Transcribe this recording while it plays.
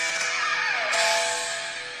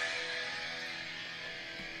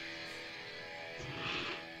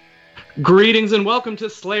Greetings and welcome to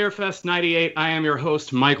Slayerfest 98. I am your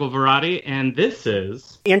host, Michael Verratti, and this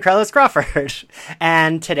is... Ian Carlos Crawford.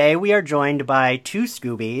 And today we are joined by two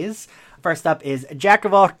Scoobies. First up is Jack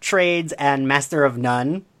of all trades and master of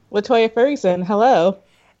none, Latoya Ferguson. Hello.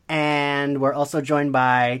 And we're also joined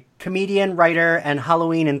by comedian, writer, and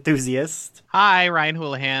Halloween enthusiast. Hi, Ryan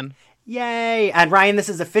Houlihan. Yay! And Ryan, this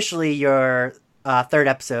is officially your third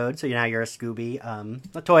episode, so now you're a Scooby.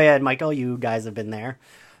 Latoya and Michael, you guys have been there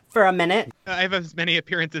for a minute. I have as many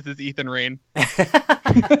appearances as Ethan Rain.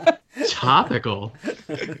 Topical.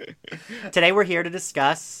 Today we're here to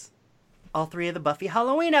discuss all three of the Buffy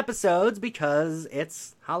Halloween episodes because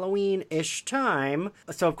it's Halloween-ish time.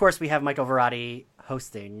 So, of course, we have Michael Verratti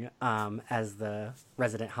hosting as the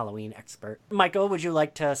resident Halloween expert. Michael, would you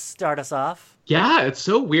like to start us off? Yeah, it's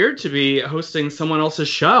so weird to be hosting someone else's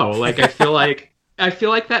show. Like, I feel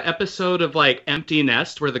like that episode of, like, Empty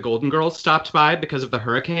Nest where the Golden Girls stopped by because of the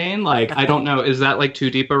hurricane. Like, I don't know. Is that, like,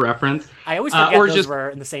 too deep a reference? I always forget those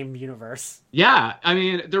were in the same universe. Yeah. I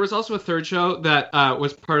mean, there was also a third show that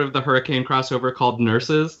was part of the hurricane crossover called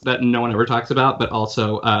Nurses that no one ever talks about, but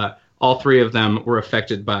also all three of them were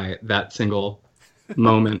affected by that single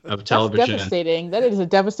moment of television. That's devastating. That is a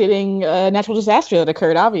devastating natural disaster that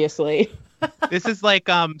occurred, obviously. This is like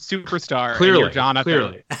Superstar. Clearly, Jonathan.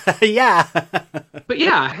 clearly. Yeah. But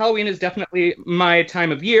yeah, Halloween is definitely my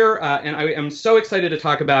time of year, and I am so excited to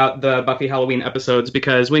talk about the Buffy Halloween episodes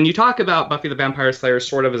because when you talk about Buffy the Vampire Slayer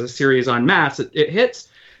sort of as a series en masse, it hits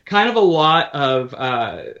kind of a lot of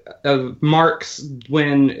marks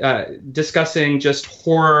when discussing just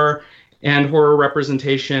horror and horror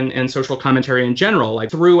representation and social commentary in general. Like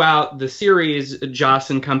throughout the series, Joss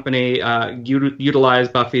and company utilize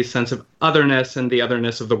Buffy's sense of otherness and the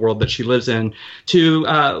otherness of the world that she lives in to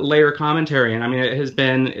layer commentary. And I mean, it has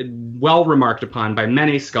been well remarked upon by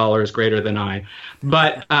many scholars greater than I.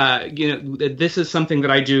 But, this is something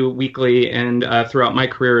that I do weekly and throughout my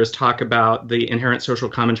career is talk about the inherent social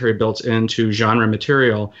commentary built into genre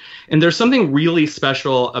material. And there's something really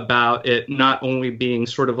special about it not only being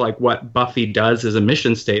sort of like what Buffy does as a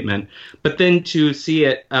mission statement, but then to see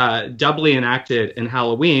it doubly enacted in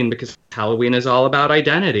Halloween, because Halloween is all about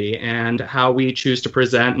identity and how we choose to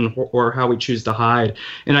present or how we choose to hide.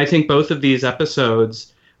 And I think both of these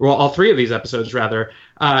episodes, well, all three of these episodes, rather,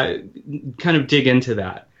 kind of dig into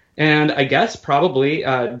that. And I guess probably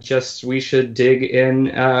we should dig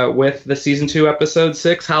in with the season 2, episode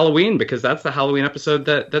 6, Halloween, because that's the Halloween episode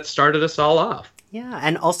that started us all off. Yeah,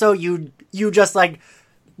 and also you just like,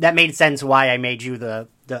 that made sense why I made you the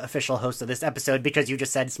official host of this episode, because you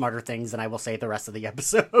just said smarter things than I will say the rest of the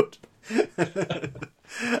episode.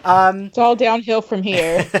 It's all downhill from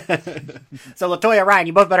here. So Latoya, Ryan,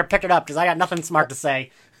 you both better pick it up because I got nothing smart to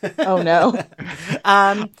say. Oh no.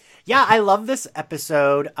 Yeah, I love this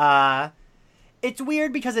episode. It's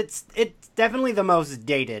weird because it's definitely the most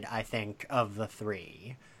dated, I think, of the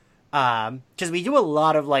three. Because we do a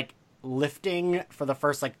lot of like lifting for the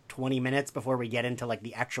first like 20 minutes before we get into like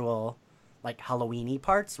the actual like Halloween-y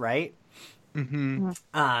parts, right?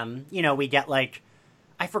 Mm-hmm. We get like,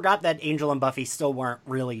 I forgot that Angel and Buffy still weren't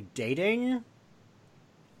really dating.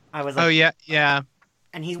 I was like, oh yeah.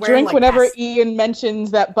 And he's wearing Drink like whenever Ian mentions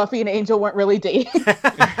that Buffy and Angel weren't really dating.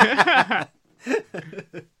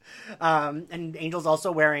 And Angel's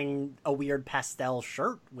also wearing a weird pastel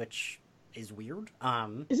shirt, which is weird.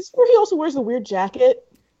 Is this where he also wears the weird jacket?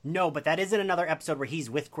 No, but that is in another episode where he's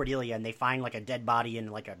with Cordelia and they find like a dead body in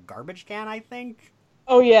like a garbage can, I think.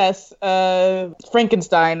 Oh yes,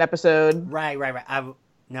 Frankenstein episode. Right.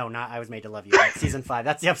 I Was Made to Love You. That's season 5.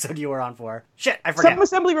 That's the episode you were on for. Shit, I forget. Some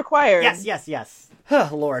assembly required. Yes.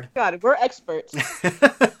 Lord. God, we're experts.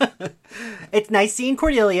 It's nice seeing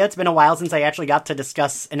Cordelia. It's been a while since I actually got to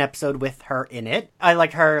discuss an episode with her in it. I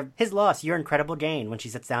like her, his loss, your incredible gain, when she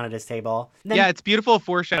sits down at his table. Yeah, it's beautiful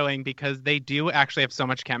foreshadowing because they do actually have so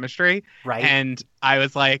much chemistry. Right. And I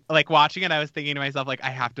was like watching it, I was thinking to myself, like,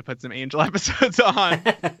 I have to put some Angel episodes on.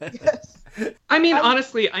 Yes. I mean,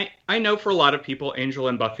 honestly, I know for a lot of people, Angel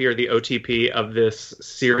and Buffy are the OTP of this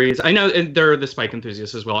series. I know they're the Spike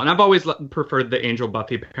enthusiasts as well, and I've always preferred the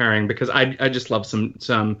Angel-Buffy pairing because I just love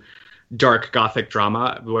some dark gothic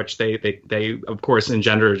drama, which they of course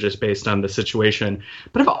engender just based on the situation.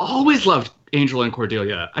 But I've always loved Angel and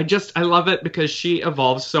Cordelia. I love it because she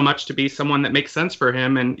evolves so much to be someone that makes sense for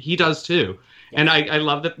him, and he does too. And I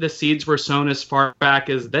love that the seeds were sown as far back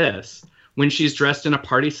as this, when she's dressed in a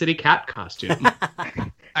Party City cat costume.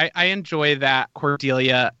 I enjoy that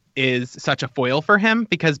Cordelia is such a foil for him,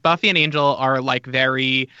 because Buffy and Angel are like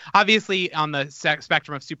very obviously on the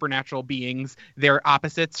spectrum of supernatural beings. They're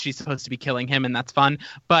opposites. She's supposed to be killing him, and that's fun.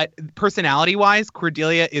 But personality wise,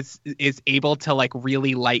 Cordelia is able to like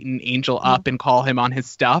really lighten Angel up and call him on his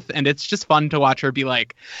stuff. And it's just fun to watch her be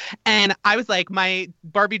like, and I was like, my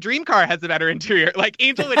Barbie dream car has a better interior. Like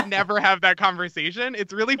Angel would never have that conversation.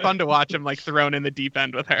 It's really fun to watch him like thrown in the deep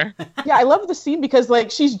end with her. Yeah, I love the scene because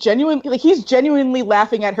like he's genuinely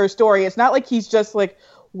laughing at her story. It's not like he's just like,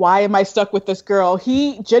 why am I stuck with this girl?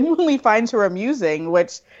 He genuinely finds her amusing,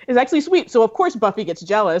 which is actually sweet. So of course Buffy gets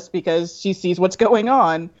jealous because she sees what's going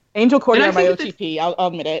on. Angel Cordelia are my OTP, I'll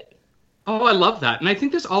admit it. Oh, I love that. And I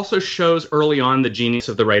think this also shows early on the genius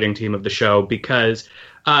of the writing team of the show, because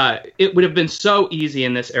it would have been so easy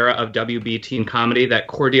in this era of WB teen comedy that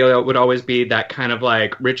Cordelia would always be that kind of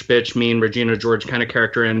like rich bitch, mean Regina George kind of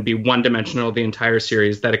character and be one-dimensional the entire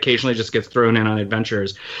series that occasionally just gets thrown in on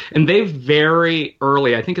adventures. And they very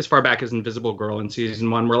early, I think as far back as Invisible Girl in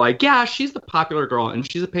season 1, were like, yeah, she's the popular girl and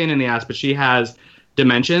she's a pain in the ass, but she has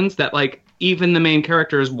dimensions that like even the main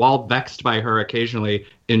characters, while vexed by her occasionally,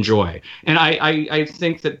 enjoy. And I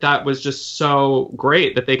think that was just so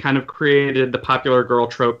great that they kind of created the popular girl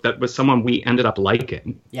trope that was someone we ended up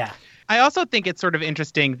liking. Yeah. I also think it's sort of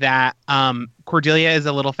interesting that Cordelia is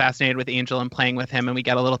a little fascinated with Angel and playing with him, and we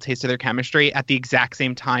get a little taste of their chemistry at the exact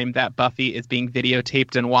same time that Buffy is being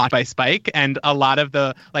videotaped and watched by Spike. And a lot of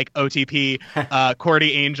the like OTP,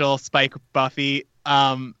 Cordy, Angel, Spike, Buffy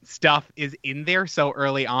stuff is in there so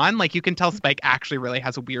early on. Like you can tell Spike actually really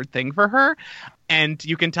has a weird thing for her, and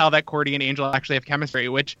you can tell that Cordy and Angel actually have chemistry,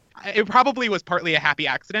 which it probably was partly a happy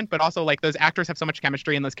accident, but also like those actors have so much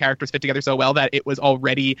chemistry and those characters fit together so well that it was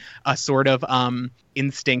already a sort of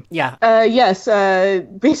instinct. Yeah. Yes.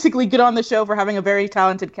 Basically, good on the show for having a very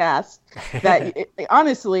talented cast. That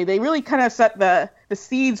honestly, they really kind of set the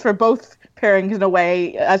seeds for both pairings in a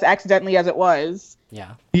way, as accidentally as it was.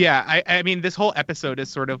 Yeah. Yeah, I mean, this whole episode is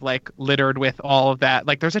sort of like littered with all of that.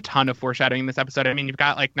 Like, there's a ton of foreshadowing in this episode. I mean, you've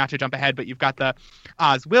got like, not to jump ahead, but you've got the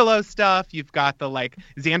Oz Willow stuff. You've got the like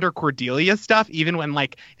Xander Cordelia stuff. Even when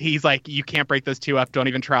like he's like, you can't break those two up. Don't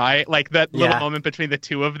even try. Like that little moment between the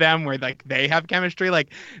two of them where like they have chemistry.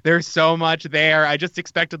 Like there's so much there. I just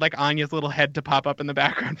expected like Anya's little head to pop up in the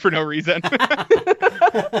background for no reason.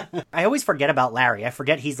 I always forget about Larry. I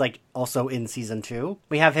forget he's like also in season 2.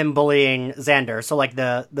 We have him bullying Xander. So like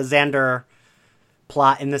the Xander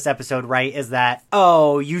plot in this episode, right, is that,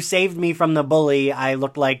 oh, you saved me from the bully. I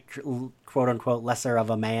looked like, quote unquote, lesser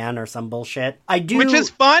of a man or some bullshit. I do. Which is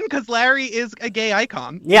fun because Larry is a gay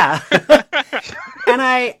icon. Yeah. And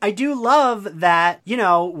I do love that, you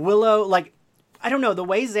know, Willow, like, I don't know, the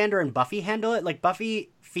way Xander and Buffy handle it, like Buffy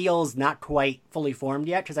feels not quite fully formed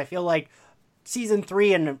yet, because I feel like season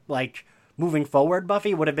 3 and like moving forward,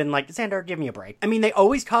 Buffy would have been like, Xander, give me a break. I mean, they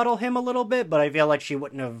always coddle him a little bit, but I feel like she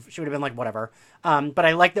would have been like, whatever. But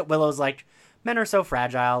I like that Willow's like, men are so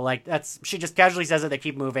fragile. Like she just casually says it. They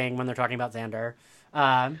keep moving when they're talking about Xander.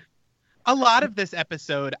 A lot of this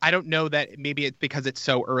episode, I don't know that maybe it's because it's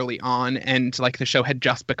so early on and like the show had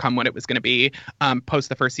just become what it was going to be post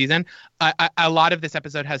the first season. A lot of this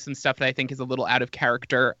episode has some stuff that I think is a little out of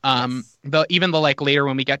character. Even the like later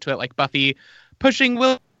when we get to it, like Buffy pushing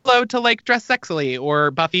Willow to like dress sexily, or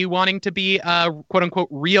Buffy wanting to be a quote unquote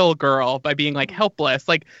real girl by being like helpless,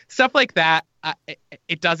 like stuff like that.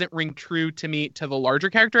 It doesn't ring true to me to the larger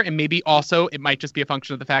character, and maybe also it might just be a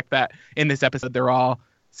function of the fact that in this episode they're all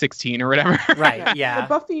 16 or whatever. Right, yeah. The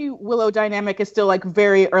Buffy Willow dynamic is still like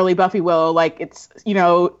very early Buffy Willow, like it's, you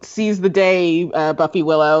know, seize the day Buffy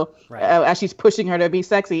Willow, right. As she's pushing her to be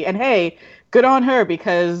sexy. And hey, good on her,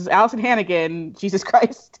 because Allison Hannigan, Jesus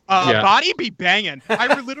Christ. Body be banging.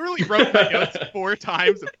 I literally wrote my notes 4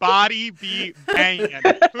 times. Body be banging.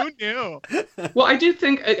 Who knew? Well, I do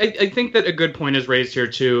think I think that a good point is raised here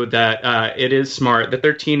too. That it is smart that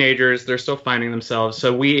they're teenagers. They're still finding themselves.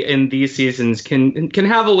 So we in these seasons can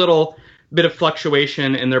have a little bit of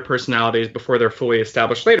fluctuation in their personalities before they're fully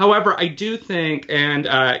established later. However, I do think, and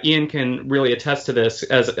Ian can really attest to this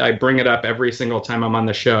as I bring it up every single time I'm on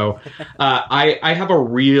the show, I have a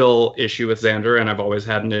real issue with Xander, and I've always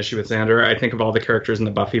had an issue with Xander. I think of all the characters in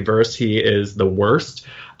the Buffyverse, he is the worst.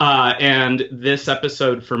 And this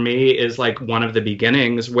episode for me is like one of the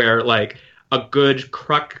beginnings where like a good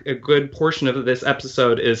portion of this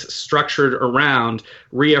episode is structured around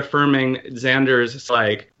reaffirming Xander's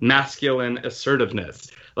like masculine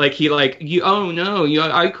assertiveness. Like he like,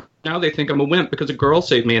 now they think I'm a wimp because a girl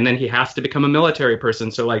saved me, and then he has to become a military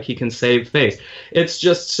person so like he can save face. It's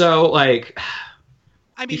just so like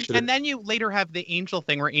I mean, and then you later have the Angel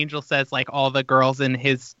thing where Angel says like all the girls in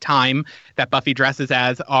his time that Buffy dresses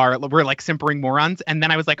as were like simpering morons. And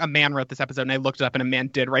then I was like, a man wrote this episode, and I looked it up and a man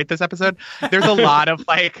did write this episode. There's a lot of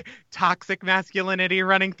like toxic masculinity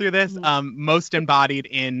running through this, most embodied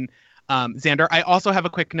in Xander. I also have a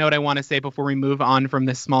quick note I want to say before we move on from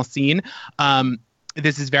this small scene.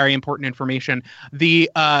 This is very important information. The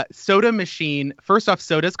soda machine, first off,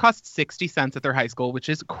 sodas cost 60 cents at their high school, which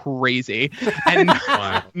is crazy. And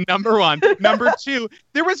number one. Number two,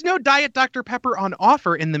 there was no Diet Dr. Pepper on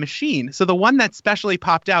offer in the machine. So the one that specially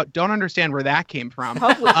popped out, don't understand where that came from.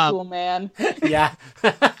 Public school, man. Yeah.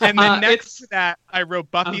 And then next to that, I wrote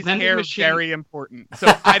Buffy's hair machine. Very important.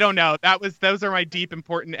 So I don't know. Those are my deep,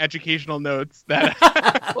 important educational notes. That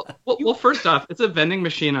well, first off, it's a vending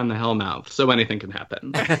machine on the Hellmouth, so anything can happen.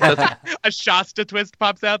 A Shasta twist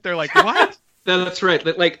pops out. They're like, what? That's right.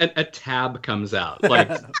 Like a tab comes out, like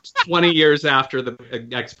 20 years after the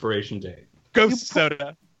expiration date. Ghost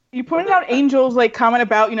soda. You pointed out Angel's like comment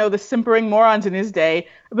about, the simpering morons in his day.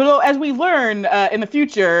 But as we learn in the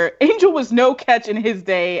future, Angel was no catch in his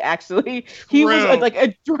day, actually. He was like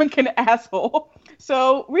a drunken asshole.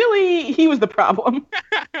 So really, he was the problem.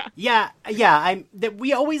 Yeah.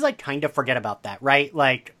 We always like kind of forget about that, right?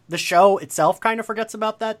 Like the show itself kind of forgets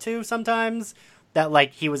about that too sometimes. That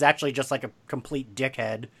like he was actually just like a complete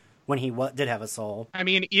dickhead when he did have a soul. I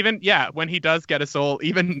mean, when he does get a soul,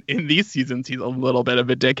 even in these seasons, he's a little bit of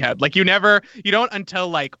a dickhead. Like you don't until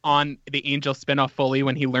like on the Angel spinoff fully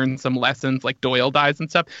when he learns some lessons, like Doyle dies and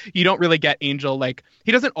stuff, you don't really get Angel, like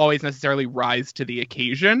he doesn't always necessarily rise to the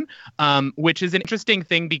occasion, which is an interesting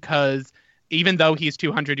thing because even though he's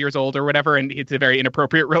 200 years old or whatever, and it's a very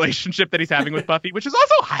inappropriate relationship that he's having with Buffy, which is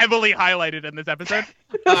also heavily highlighted in this episode,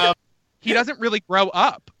 he doesn't really grow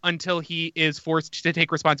up until he is forced to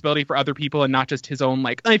take responsibility for other people and not just his own,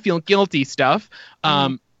 like, I feel guilty stuff.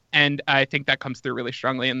 And I think that comes through really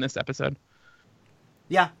strongly in this episode.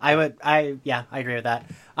 Yeah, I agree with that.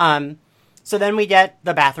 So then we get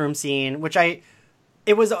the bathroom scene, which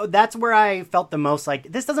that's where I felt the most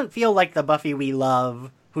like, this doesn't feel like the Buffy we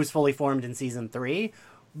love who's fully formed in season 3,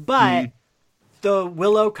 but the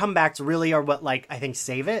Willow comebacks really are what, like, I think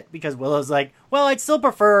save it, because Willow's like, well, I'd still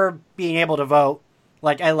prefer being able to vote.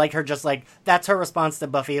 Like, I like her just, like, that's her response to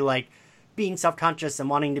Buffy, like, being self-conscious and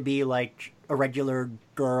wanting to be, like, a regular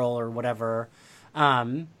girl or whatever.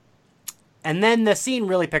 And then the scene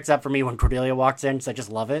really picks up for me when Cordelia walks in, so I just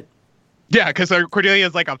love it. Yeah, because Cordelia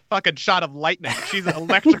is like a fucking shot of lightning. She's an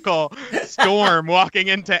electrical storm walking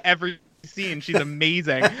into every scene. She's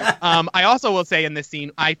amazing. I also will say in this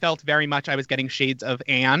scene, I felt very much I was getting shades of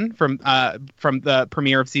Anne from the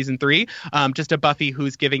premiere of season 3. Just a Buffy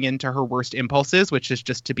who's giving in to her worst impulses, which is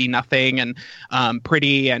just to be nothing and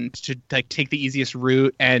pretty and to like take the easiest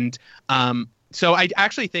route. And so I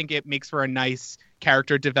actually think it makes for a nice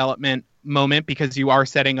character development moment because you are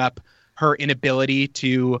setting up her inability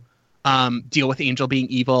to deal with Angel being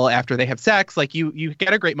evil after they have sex. Like you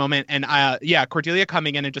get a great moment. And Cordelia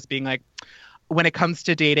coming in and just being like, when it comes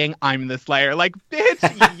to dating, I'm the Slayer. Like,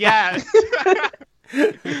 bitch, yes.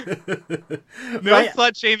 No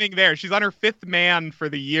slut shaming there. She's on her 5th man for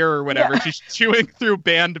the year or whatever. Yeah. She's chewing through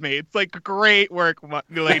bandmates. Like, great work,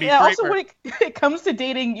 lady. Yeah, great also, work. when it comes to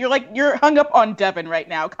dating, you're hung up on Devin right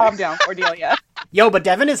now. Calm down, Cordelia. Yo, but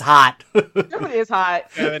Devin is hot. Devin is hot.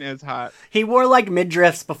 Devin is hot. He wore, like,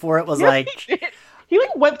 midriffs before it was, like... He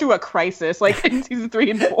went through a crisis, like, in season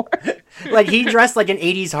 3 and 4. Like, he dressed like an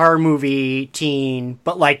 80s horror movie teen,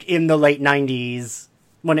 but, like, in the late 90s,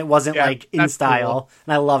 when it wasn't, like, in style. Cool.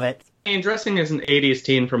 And I love it. And dressing as an 80s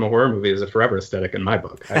teen from a horror movie is a forever aesthetic in my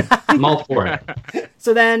book. I'm all for it.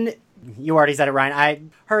 So then, you already said it,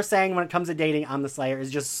 Ryan. Her saying, when it comes to dating, I'm the Slayer is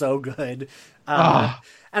just so good. And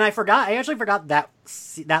I actually forgot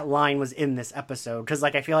that line was in this episode, because,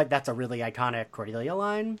 like, I feel like that's a really iconic Cordelia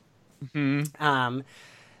line. Mm-hmm.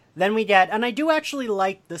 Then we get, and I do actually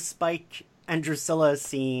like the Spike and Drusilla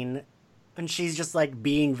scene, and she's just like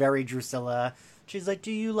being very Drusilla. She's like,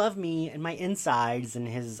 "Do you love me and my insides?" and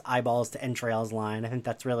his eyeballs to entrails line. I think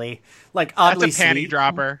that's really like oddly that's a panty sweet.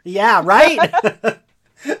 Dropper. Yeah, right.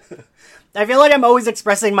 I feel like I'm always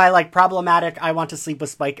expressing my like problematic I want to sleep with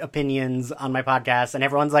Spike opinions on my podcast, and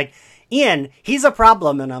everyone's like, Ian, he's a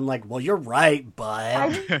problem, and I'm like, well, you're right, but I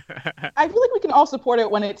feel like we can all support it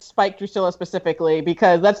when it's Spike Drusilla specifically,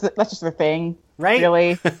 because that's just the thing, right?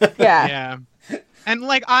 Really, yeah. And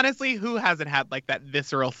like honestly, who hasn't had like that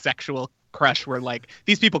visceral sexual crush where like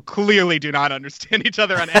these people clearly do not understand each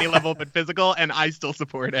other on any level but physical, and I still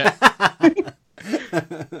support it.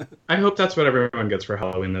 I hope that's what everyone gets for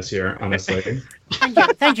Halloween this year, honestly.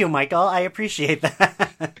 Thank you, Michael. I appreciate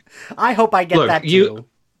that. I hope I get that too.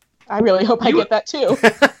 I really hope I get that too.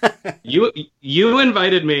 You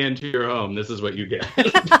invited me into your home. This is what you get.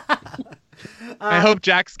 I hope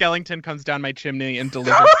Jack Skellington comes down my chimney and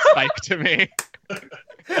delivers Spike to me.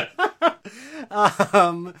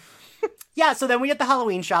 Yeah, so then we get the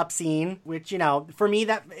Halloween shop scene, which, for me,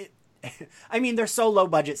 they're so low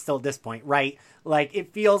budget still at this point, right? Like,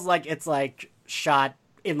 it feels like it's, like, shot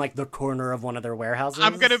in, like, the corner of one of their warehouses.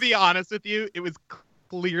 I'm going to be honest with you. It was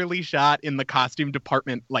clearly shot in the costume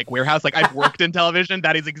department, like, warehouse. Like, I've worked in television.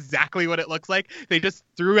 That is exactly what it looks like. They just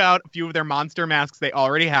threw out a few of their monster masks they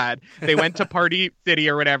already had. They went to Party City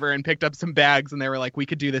or whatever and picked up some bags, and they were like, we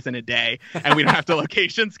could do this in a day, and we don't have to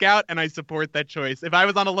location scout, and I support that choice. If I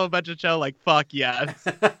was on a low-budget show, like, fuck yes.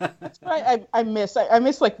 I miss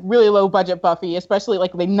like really low budget Buffy, especially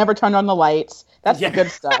like they never turned on the lights. That's the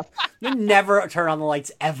good stuff. You never turn on the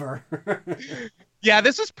lights ever. Yeah,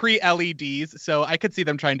 this was pre-LEDs, so I could see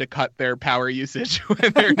them trying to cut their power usage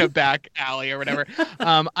when they're in a back alley or whatever.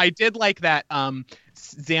 I did like that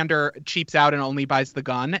Xander cheaps out and only buys the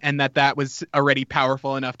gun, and that was already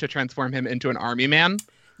powerful enough to transform him into an army man.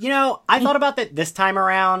 I thought about that this time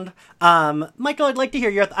around. Michael, I'd like to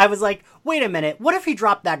hear I was like, wait a minute, what if he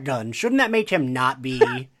dropped that gun? Shouldn't that make him not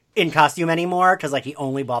be in costume anymore? Because, like, he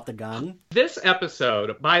only bought the gun? This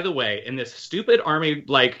episode, by the way, in this stupid army,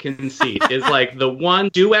 like, conceit, is, like, the one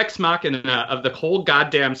deus ex machina of the whole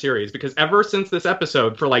goddamn series. Because ever since this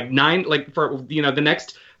episode, for, like, the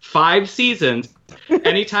next 5 seasons,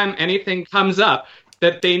 anytime anything comes up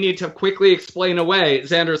that they need to quickly explain away,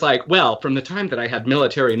 Xander's like, well, from the time that I had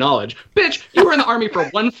military knowledge, bitch, you were in the army for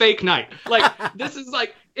one fake night. Like, this is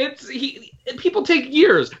like, people take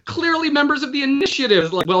years. Clearly members of the initiative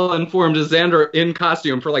is like well-informed as Xander in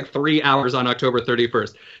costume for like 3 hours on October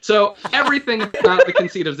 31st. So everything about the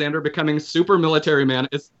conceit of Xander becoming super military man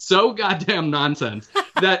is so goddamn nonsense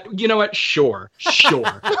that, you know what? Sure.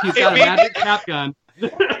 He's got a magic cap gun.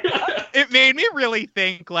 It made me really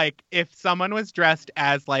think, like, if someone was dressed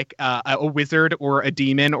as, like, a wizard or a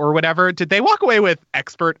demon or whatever, did they walk away with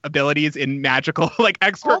expert abilities in magical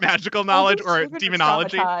knowledge or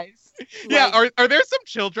demonology? Yeah, are there some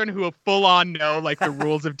children who full-on know, like, the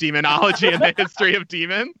rules of demonology and the history of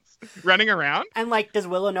demons running around? And, like, does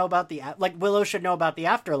Willow know about Willow should know about the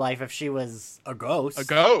afterlife if she was a ghost. A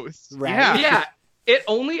ghost, right? Yeah. It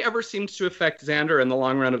only ever seems to affect Xander in the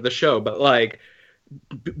long run of the show, but, like,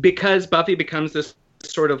 because Buffy becomes this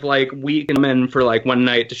sort of like weak woman for like one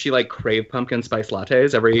night, does she like crave pumpkin spice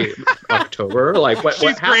lattes every October? Like what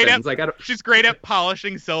happens? She's great at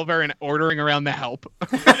polishing silver and ordering around the help.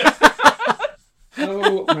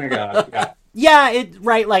 Oh my god. Yeah,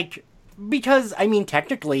 like, because I mean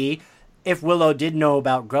technically if Willow did know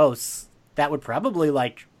about ghosts, that would probably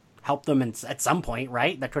like help them at some point,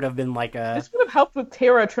 right? That could have been like a... This would have helped with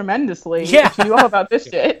Tara tremendously. Yeah. If she knew all about this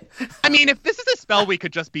shit. I mean, if this is a spell we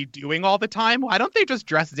could just be doing all the time, why don't they just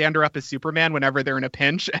dress Xander up as Superman whenever they're in a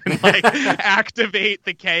pinch and like activate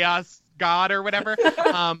the chaos god or whatever?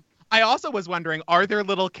 I also was wondering, are there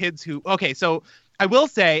little kids who... Okay, so I will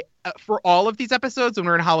say, for all of these episodes when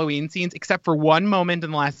we're in Halloween scenes, except for one moment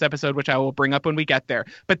in the last episode, which I will bring up when we get there,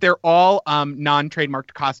 but they're all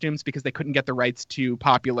non-trademarked costumes because they couldn't get the rights to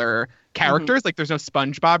popular characters. Mm-hmm. Like, there's no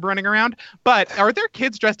SpongeBob running around. But are there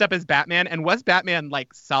kids dressed up as Batman? And was Batman,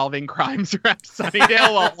 like, solving crimes around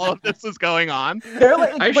Sunnydale while all of this was going on? They're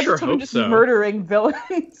like, I sure hope just so. Murdering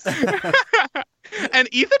villains. And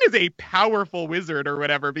Ethan is a powerful wizard or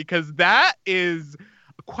whatever, because that is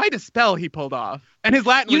quite a spell he pulled off. And his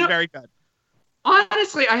Latin was very good.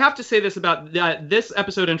 Honestly, I have to say this about this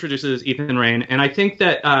episode introduces Ethan Rayne, and I think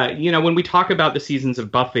that when we talk about the seasons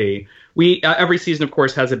of Buffy, we every season, of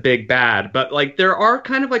course, has a big bad, but like there are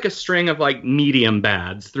kind of like a string of like medium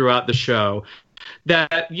bads throughout the show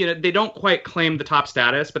that they don't quite claim the top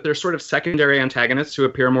status, but they're sort of secondary antagonists who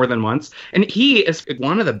appear more than once. And he is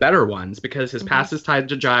one of the better ones because his past is tied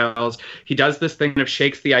to Giles. He does this thing of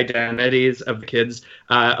shakes the identities of the kids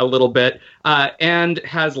a little bit and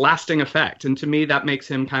has lasting effect. And to me, that makes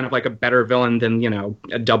him kind of like a better villain than,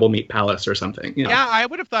 a Double Meat Palace or something. Yeah, I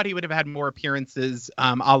would have thought he would have had more appearances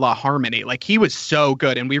a la Harmony. Like, he was so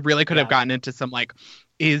good, and we really could have gotten into some like,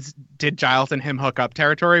 did Giles and him hook up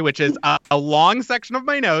territory, which is a long section of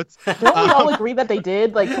my notes. Don't we all agree that they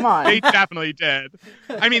did? Like, come on. They definitely did.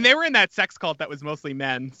 I mean, they were in that sex cult that was mostly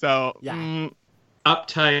men, so... Yeah.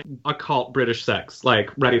 Uptight, occult British sex.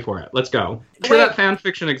 Like, ready for it. Let's go. I'm sure that fan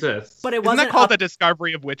fiction exists. But it isn't wasn't that called The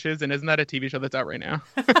Discovery of Witches, and isn't that a TV show that's out right now?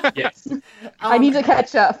 Yes. I need to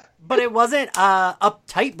catch up. But it wasn't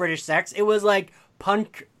uptight British sex. It was like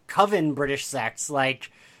punk coven British sex.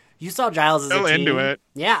 Like... You saw Giles as Still a teen. into it.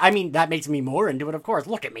 Yeah, I mean, that makes me more into it, of course.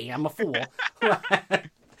 Look at me, I'm a fool.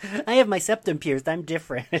 I have my septum pierced. I'm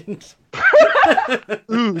different.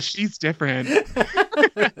 Ooh, she's different.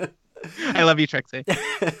 I love you, Trixie.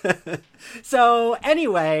 So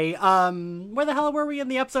anyway, where the hell were we in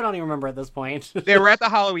the episode? I don't even remember at this point. They were at the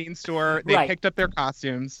Halloween store. They Right. picked up their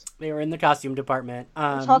costumes. They were in the costume department.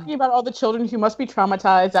 Talking about all the children who must be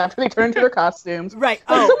traumatized after they turn into their costumes. Right.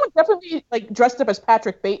 Like, Oh, someone definitely like dressed up as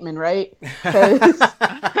Patrick Bateman, right? 'Cause-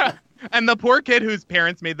 And the poor kid whose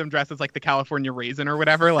parents made them dress as like the California Raisin or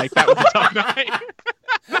whatever, like that was a tough night.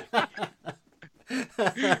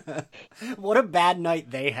 what a bad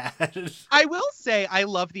night they had. I will say I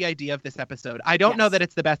love the idea of this episode. I don't know Yes. that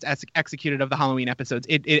it's the best executed of the Halloween episodes.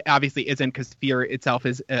 It obviously isn't because Fear itself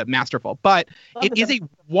is masterful, but it is a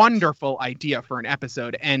wonderful idea for an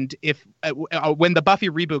episode. And if when the Buffy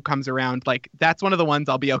reboot comes around, like that's one of the ones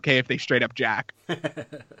I'll be okay if they straight up jack.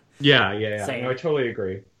 Yeah. Same. No, I totally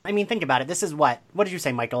agree. I mean, think about it. This is what did you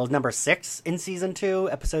say, Michael? Is number 6 in season 2,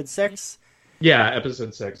 episode 6? Yeah,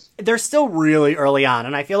 episode 6. They're still really early on,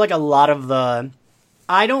 and I feel like a lot of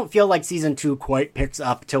I don't feel like season 2 quite picks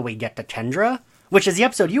up till we get to Kendra, which is the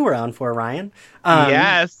episode you were on for, Ryan.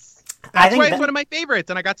 Yes. I That's think why it's one of my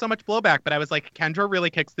favorites, and I got so much blowback, but I was like, Kendra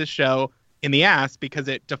really kicks this show in the ass because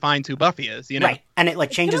it defines who Buffy is, you know? Right, and it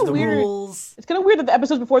like changes the kinda weird. rules. It's kind of weird that the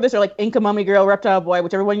episodes before this are like Inca Mummy Girl, Reptile Boy,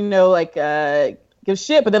 which everyone like gives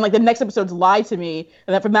shit, but then like the next episodes lie to me,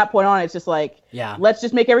 and then from that point on, it's just like, Yeah. let's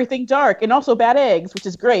just make everything dark, and also bad eggs, which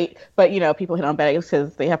is great, but people hit on bad eggs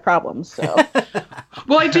because they have problems. So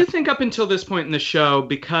Well, I do think up until this point in the show,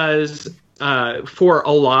 because for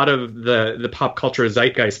a lot of the pop culture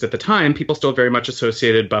zeitgeist at the time, people still very much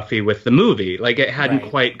associated Buffy with the movie. Like, it hadn't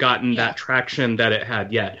Right. quite gotten that traction that it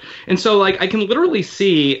had yet. And so, like, I can literally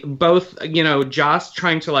see both, Joss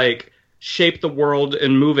trying to, like, shape the world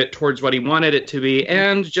and move it towards what he wanted it to be,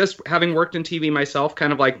 and just having worked in TV myself,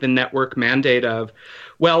 kind of like the network mandate of,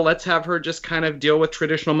 well, let's have her just kind of deal with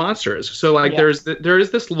traditional monsters. So, like, there is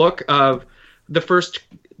this look of the first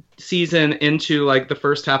season into like the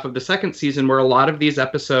first half of the second season where a lot of these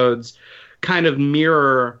episodes kind of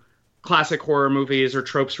mirror classic horror movies or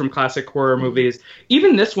tropes from classic horror movies.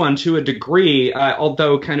 Even this one, to a degree,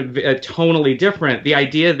 although kind of tonally different, the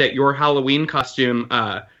idea that your Halloween costume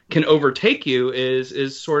can overtake you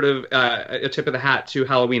is sort of a tip of the hat to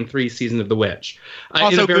Halloween 3 Season of the Witch.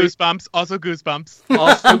 Also Goosebumps. Also Goosebumps.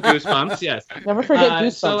 Also Goosebumps, yes. never forget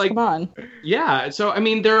Goosebumps. So, like, Come on. Yeah, so I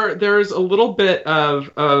mean, there's a little bit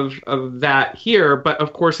of that here, but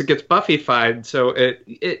of course it gets Buffy-fied, so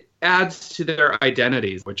it adds to their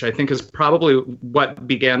identities, which I think is probably what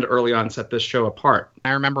began to early on set this show apart.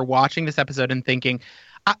 I remember watching this episode and thinking,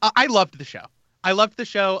 I loved the show. I loved the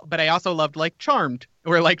show, but I also loved like Charmed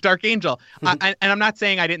or like Dark Angel. And I'm not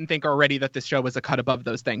saying I didn't think already that this show was a cut above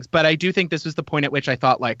those things, but I do think this was the point at which I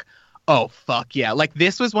thought like, oh, fuck yeah. Like,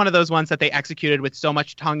 this was one of those ones that they executed with so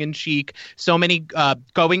much tongue in cheek, so many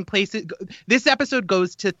going places. This episode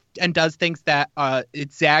goes to and does things that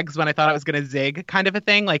it zags when I thought it was going to zig, kind of a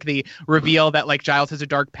thing. Like, the reveal that like Giles has a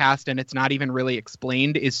dark past and it's not even really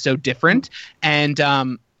explained is so different.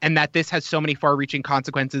 And that this has so many far-reaching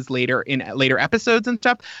consequences later in later episodes and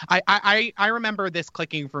stuff. I remember this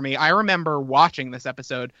clicking for me. I remember watching this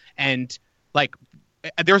episode and like,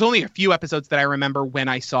 there's only a few episodes that I remember when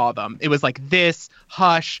I saw them. It was like this,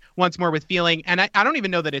 Hush, Once More with Feeling. And I don't even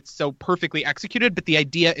know that it's so perfectly executed, but the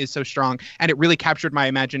idea is so strong. And it really captured my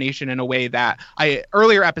imagination in a way that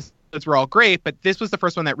earlier episodes were all great, but this was the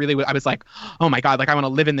first one that really, I was like, oh my God, like I want to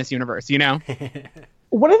live in this universe, you know?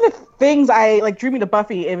 One of the things I drew me to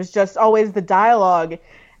Buffy, it was just always the dialogue.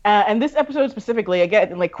 And this episode specifically,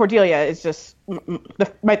 again, like Cordelia is just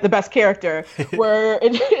the best character, where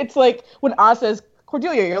it's like when Oz says,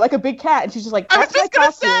 Cordelia, you're like a big cat, and she's just like, I was just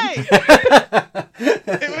gonna say!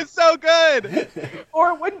 It was so good!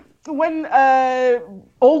 Or when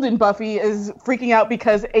olden Buffy is freaking out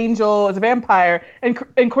because Angel is a vampire, and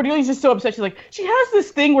Cordelia's just so upset. She's like, she has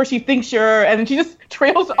this thing where she thinks you're, and then she just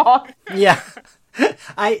trails off. Yeah.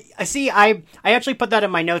 I see. I actually put that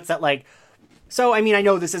in my notes that like, so I mean, I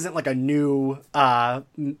know this isn't like a new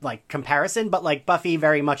like comparison, but like Buffy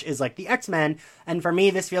very much is like the X-Men, and for me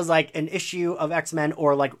this feels like an issue of X-Men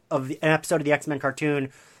or like an episode of the X-Men cartoon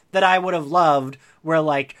that I would have loved, where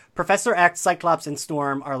like Professor X, Cyclops, and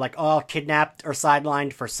Storm are like all kidnapped or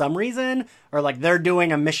sidelined for some reason, or like they're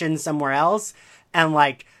doing a mission somewhere else, and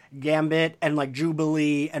like Gambit and like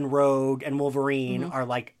Jubilee and Rogue and Wolverine are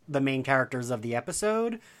like the main characters of the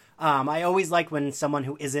episode. I always like when someone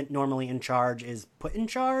who isn't normally in charge is put in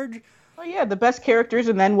charge. Oh yeah, the best characters,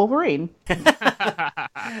 and then Wolverine. But you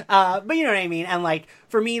know what I mean? And like,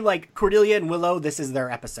 for me, like Cordelia and Willow, this is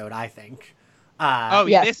their episode, I think.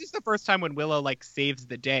 Yes. This is the first time when Willow like saves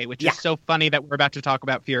the day, which Yeah. is so funny that we're about to talk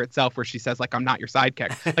about Fear itself, where she says like, "I'm not your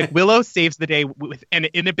sidekick." Like Willow saves the day with an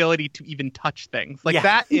inability to even touch things. Like Yeah.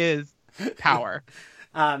 that is power.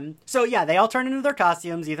 So yeah, they all turn into their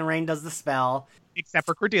costumes. Ethan Rayne does the spell. Except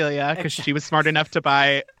for Cordelia, because she was smart enough to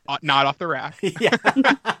buy Not Off the Rack. Yeah.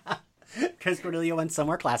 Because Cordelia went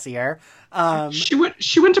somewhere classier. She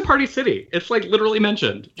went to Party City. It's like literally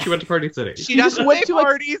mentioned. She went to Party City. She doesn't went say to a-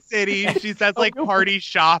 Party City. She says like Party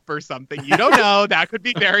Shop or something. You don't know. That could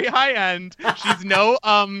be very high end. She's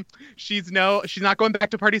not going back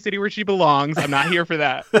to Party City where she belongs. I'm not here for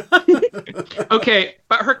that. Okay,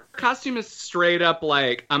 but her costume is straight up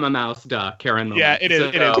like I'm a mouse, duh, Karen. Moment. Yeah, it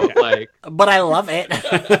is. It is. So, like, But I love it.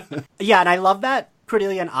 Yeah, and I love that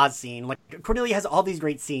Cordelia and Oz scene. Like, Cordelia has all these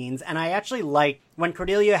great scenes, and I actually like when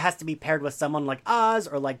Cordelia has to be paired with someone like Oz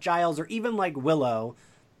or like Giles or even like Willow,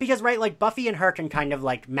 because right, like Buffy and her can kind of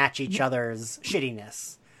like match each other's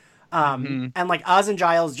shittiness. And like Oz and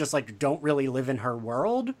Giles just like don't really live in her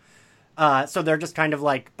world. So they're just kind of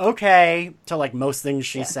like, okay, to like most things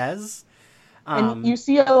she says. And you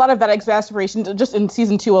see a lot of that exasperation just in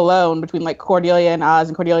season 2 alone between like Cordelia and Oz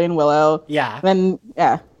and Cordelia and Willow. Yeah. Then,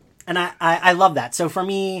 yeah. And I love that. So for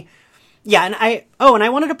me, yeah, and I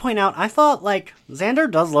wanted to point out, I thought like Xander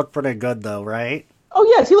does look pretty good though, right? Oh,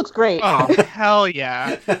 yes, he looks great. Oh hell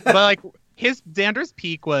yeah! But like his Xander's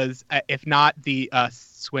peak was, if not the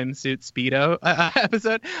swimsuit speedo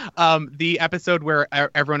episode, the episode where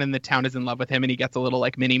everyone in the town is in love with him and he gets a little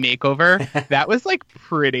like mini makeover. That was like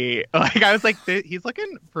pretty. Like I was like, he's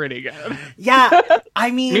looking pretty good. Yeah, I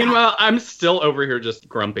mean, meanwhile, I'm still over here just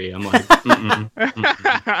grumpy. I'm like,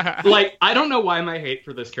 mm-mm. Like, I don't know why my hate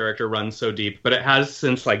for this character runs so deep, but it has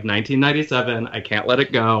since like 1997. I can't let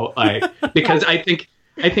it go. Like, because I think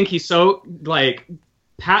he's so like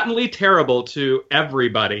patently terrible to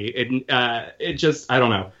everybody. It just, I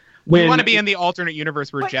don't know. We want to be in the alternate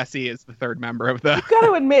universe where Jesse is the third member of the. You got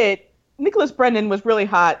to admit, Nicholas Brendan was really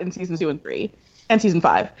hot in season 2 and 3 and season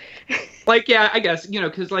 5. Like, yeah, I guess,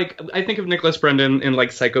 because like I think of Nicholas Brendan in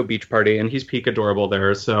like Psycho Beach Party, and he's peak adorable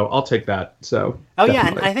there, so I'll take that. So. Oh yeah,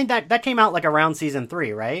 and definitely. I think that came out like around season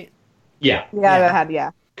 3, right? Yeah.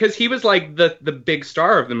 Yeah. Because he was like the big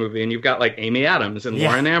star of the movie, and you've got like Amy Adams and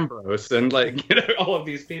Lauren Ambrose and like all of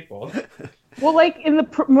these people. Well, like in the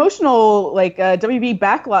promotional like WB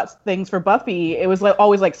backlots things for Buffy, it was like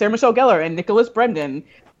always like Sarah Michelle Gellar and Nicholas Brendan.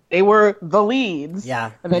 They were the leads.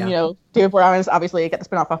 Yeah. And then David Boreanaz obviously got the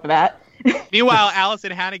spinoff off of that. Meanwhile,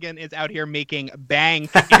 Allison Hannigan is out here making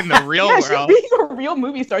bank in the real Yeah, world. she's a real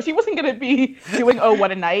movie star. She wasn't going to be doing Oh,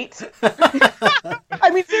 What a Night.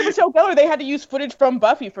 I mean, Sarah Michelle Gellar, they had to use footage from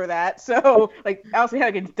Buffy for that. So, like, Allison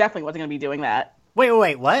Hannigan definitely wasn't going to be doing that.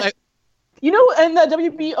 Wait, what? You know, in the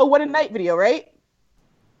WB Oh, What a Night video, right?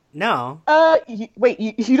 No. You don't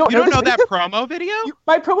You know don't this know that video? promo video?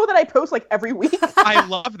 My promo that I post like every week, I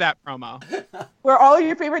love that promo. where all of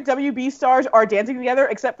your favorite WB stars are dancing together,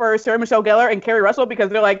 except for Sarah Michelle Gellar and Kerry Russell, because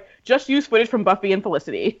they're like, just use footage from Buffy and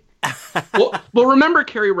Felicity. well, remember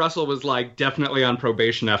Kerry Russell was like definitely on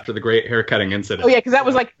probation after the great haircutting incident. Oh yeah, because that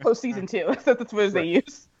was like post season 2. So that's what they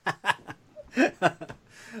use.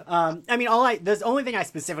 I mean, the only thing I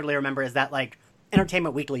specifically remember is that like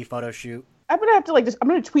Entertainment Weekly photo shoot. I'm gonna have to I'm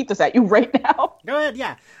gonna tweet this at you right now. Go ahead,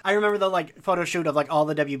 yeah. I remember the like photo shoot of like all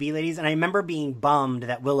the WB ladies, and I remember being bummed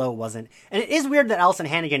that Willow wasn't. And it is weird that Allison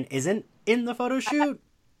Hannigan isn't in the photo shoot.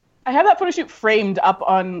 I have that photo shoot framed up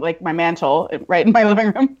on like my mantle, right in my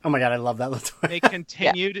living room. Oh my god, I love that little toy. They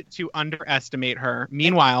continued to underestimate her.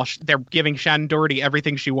 Meanwhile, they're giving Shannon Doherty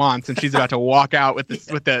everything she wants, and she's about to walk out with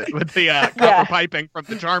the copper piping from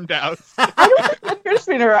the Charmed House. I don't think they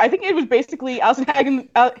underestimated her. I think it was basically Allison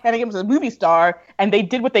Hannigan was a movie star, and they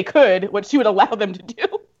did what they could, what she would allow them to do.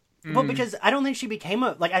 Well, because I don't think she became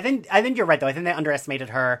I think you're right though. I think they underestimated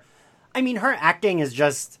her. I mean, her acting is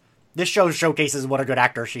just. This show showcases what a good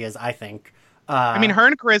actor she is, I think. I mean, her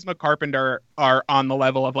and Charisma Carpenter are on the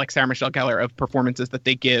level of like Sarah Michelle Gellar of performances that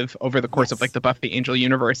they give over the course of like the Buffy Angel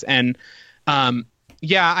universe. And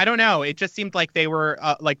yeah, I don't know. It just seemed like they were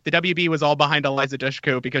like the WB was all behind Eliza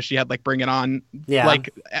Dushku because she had like Bring It On like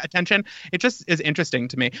attention. It just is interesting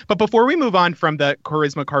to me. But before we move on from the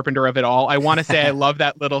Charisma Carpenter of it all, I want to say I love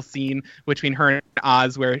that little scene between her and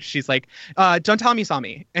Oz where she's like, "Don't tell him you saw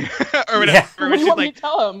me," or whatever. Yeah. What do you want me like, to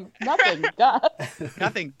tell him? Nothing. Duh.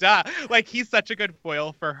 Nothing. Duh. Like he's such a good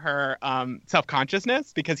foil for her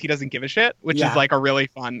self-consciousness because he doesn't give a shit, which is like a really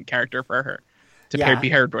fun character for her to be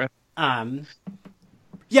paired with.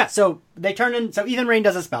 Yeah, so they turn in. So Ethan Rayne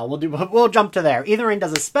does a spell. We'll jump to there. Ethan Rayne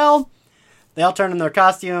does a spell. They all turn in their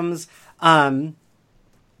costumes.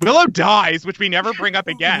 Willow dies, which we never bring up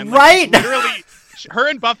again. Right? Literally, her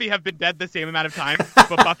and Buffy have been dead the same amount of time,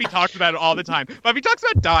 but Buffy talks about it all the time. Buffy talks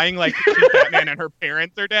about dying like she's Batman and her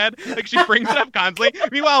parents are dead. Like, she brings it up constantly.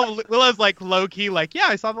 Meanwhile, Willow's like low-key, like, yeah,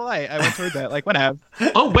 I saw the light. I went toward that. Like, whatever.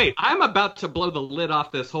 Oh, wait. I'm about to blow the lid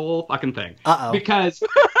off this whole fucking thing. Uh-oh. Because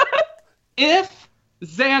if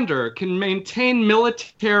Xander can maintain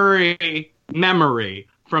military memory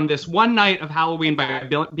from this one night of Halloween by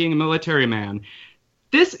being a military man,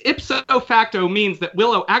 this ipso facto means that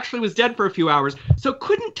Willow actually was dead for a few hours. So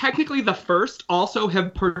couldn't technically the first also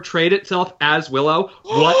have portrayed itself as Willow?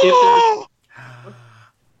 What if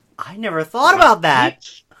I never thought about that.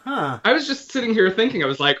 Huh. I was just sitting here thinking, I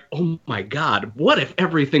was like, oh my god, what if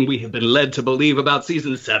everything we have been led to believe about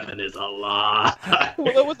season 7 is a lie?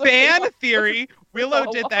 Fan theory,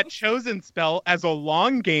 Willow did that chosen spell as a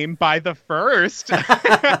long game by the first.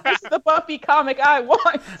 It's the Buffy comic I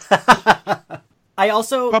want. I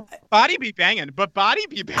also... But body be banging. But body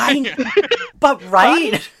be banging. But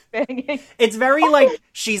right? Banging. It's very like,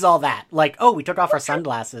 she's all that. Like, oh, we took off her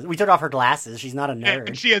sunglasses. We took off her glasses. She's not a nerd.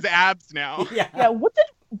 And she has abs now. Yeah, what did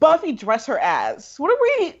Buffy dress her as? What are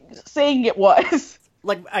we saying it was?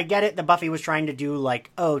 Like, I get it that Buffy was trying to do,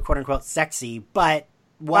 like, oh, quote-unquote sexy, but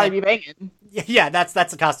what... Body be banging. Yeah, that's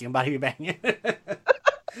the costume, Body be banging.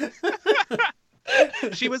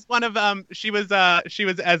 She was one of she was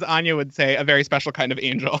as Anya would say, a very special kind of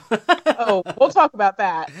angel. Oh, we'll talk about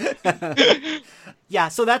that. Yeah,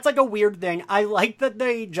 so that's like a weird thing. I like that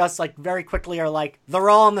they just like very quickly are like, they're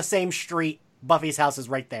all on the same street. Buffy's house is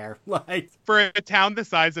right there. Like, for a town the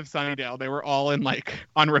size of Sunnydale, they were all in like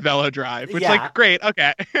on Ravello Drive, which Yeah. like great,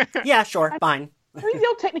 okay. yeah, sure, fine.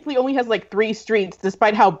 Sunnydale technically only has like 3 streets,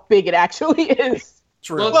 despite how big it actually is.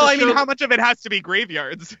 True. Well, I mean, how much of it has to be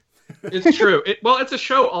graveyards? It's true. It's a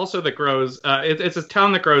show also that grows. It's a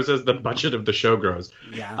town that grows as the budget of the show grows.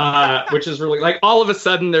 Yeah. Which is really like all of a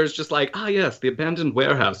sudden there's just like, yes, the abandoned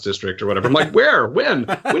warehouse district or whatever. I'm like, where? When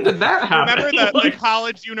did that happen? Remember that the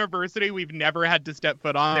college university we've never had to step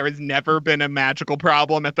foot on? There has never been a magical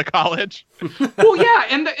problem at the college. Well, yeah,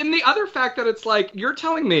 and the other fact that it's like, you're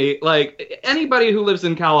telling me, like, anybody who lives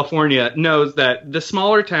in California knows that the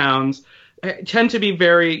smaller towns tend to be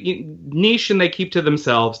very niche and they keep to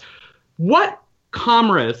themselves. What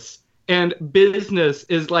commerce and business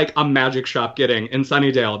is like a magic shop getting in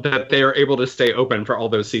Sunnydale that they are able to stay open for all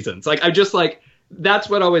those seasons? Like, I just like, that's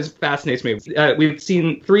what always fascinates me. We've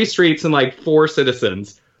seen 3 streets and like 4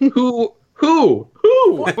 citizens. Who?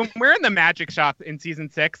 When we're in the magic shop in season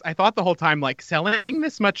 6, I thought the whole time, like, selling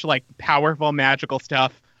this much like powerful magical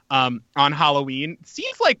stuff on Halloween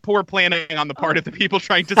seems like poor planning on the part of the people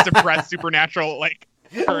trying to suppress supernatural like.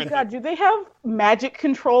 Oh god, do they have magic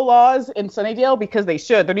control laws in Sunnydale? Because they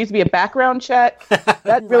should. There needs to be a background check.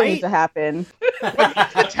 That really needs to happen.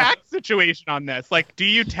 What's the tax situation on this? Like, do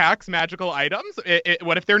you tax magical items?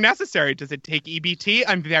 What if they're necessary? Does it take EBT?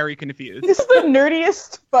 I'm very confused. This is the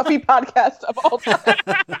nerdiest Buffy podcast of all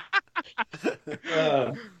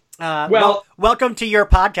time. Welcome to your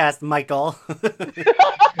podcast, Michael.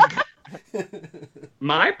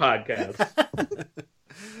 My podcast.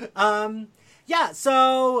 Yeah,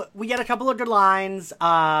 so we get a couple of good lines.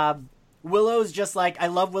 Willow's just like, I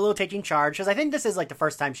love Willow taking charge, because I think this is like the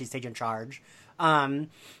first time she's taken charge. I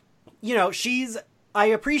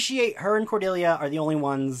appreciate her and Cordelia are the only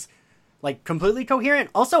ones like completely coherent.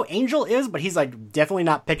 Also, Angel is, but he's like definitely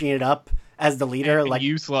not picking it up as the leader. And like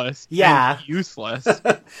useless. Yeah. And useless.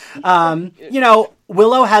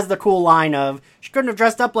 Willow has the cool line of, she couldn't have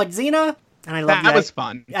dressed up like Xena. And I love that was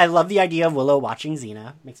fun. I love the idea of Willow watching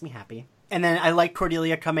Xena. Makes me happy. And then I like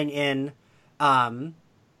Cordelia coming in. And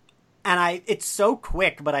it's so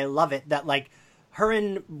quick, but I love it that like her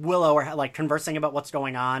and Willow are like conversing about what's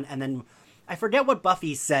going on. And then I forget what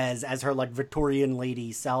Buffy says as her like Victorian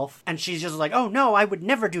lady self. And she's just like, oh no, I would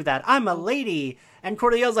never do that. I'm a lady. And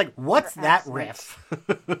Cordelia's like, what's that riff?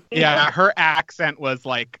 Yeah, her accent was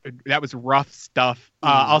like, that was rough stuff.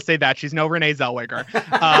 I'll say that. She's no Renee Zellweger.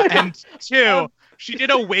 And 2, she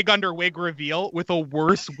did a wig under wig reveal with a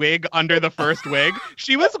worse wig under the first wig.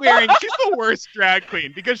 She's the worst drag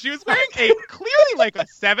queen because she was wearing a clearly like a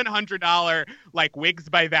 $700 like Wigs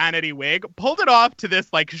by Vanity wig, pulled it off to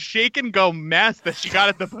this like shake and go mess that she got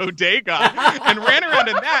at the bodega and ran around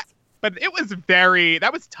in that. But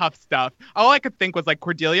that was tough stuff. All I could think was like,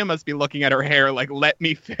 Cordelia must be looking at her hair like, let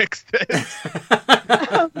me fix this.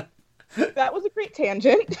 That was a great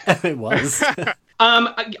tangent. It was.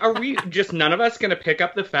 Are we just none of us going to pick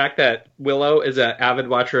up the fact that Willow is an avid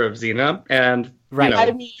watcher of Xena? And right.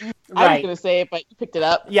 I mean, I was going to say it, but you picked it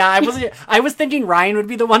up. Yeah, I was thinking Ryan would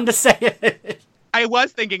be the one to say it. I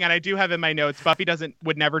was thinking, and I do have in my notes, Buffy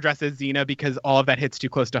would never dress as Xena because all of that hits too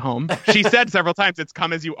close to home. She said several times it's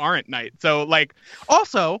come as you aren't night. So, like,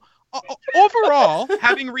 also, overall,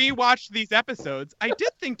 having rewatched these episodes, I did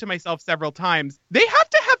think to myself several times, they have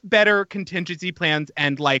to have better contingency plans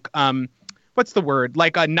and, like, what's the word?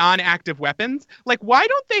 Like, non-active weapons. Like, why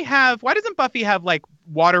doesn't Buffy have, like,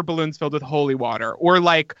 water balloons filled with holy water? Or,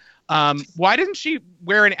 like, why didn't she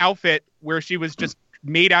wear an outfit where she was just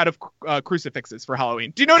made out of crucifixes for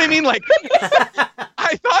Halloween? Do you know what I mean? Like,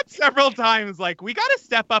 I thought several times, like, we got to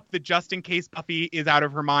step up the just in case Buffy is out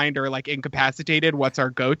of her mind or, like, incapacitated, what's our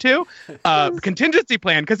go-to contingency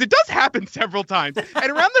plan? Because it does happen several times.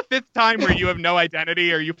 And around the fifth time where you have no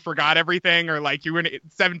identity or you forgot everything or, like, you were a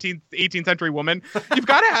 17th, 18th century woman, you've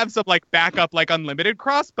got to have some, like, backup, like, unlimited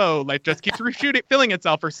crossbow, like, just keeps filling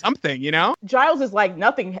itself or something, you know? Giles is like,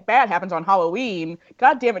 nothing bad happens on Halloween.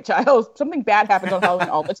 God damn it, Giles. Something bad happens on Halloween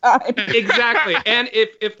all the time. Exactly. And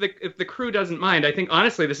if the crew doesn't mind, I think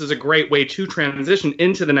honestly this is a great way to transition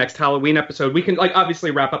into the next Halloween episode. We can, like, obviously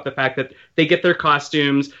wrap up the fact that they get their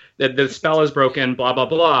costumes, that the spell is broken, blah blah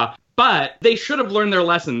blah. But they should have learned their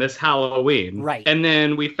lesson this Halloween. Right. And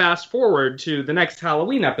then we fast forward to the next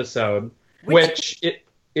Halloween episode, which it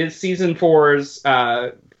is season 4's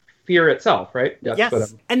Fear Itself, right?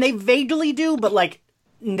 Yes. And they vaguely do, but, like,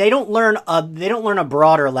 they don't learn a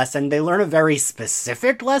broader lesson. They learn a very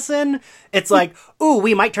specific lesson. It's like, ooh,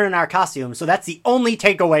 we might turn in our costume, so that's the only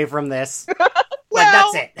takeaway from this.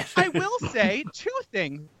 Well, that's it. I will say two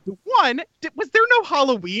things. One, was there no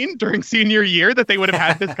Halloween during senior year that they would have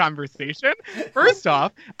had this conversation? First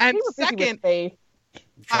off, and second,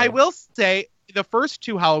 I will say the first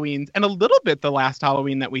two Halloweens and a little bit the last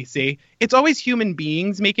Halloween that we see, it's always human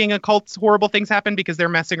beings making occults horrible things happen because they're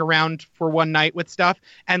messing around for one night with stuff.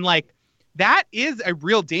 And, like, that is a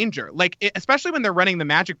real danger. Like, especially when they're running the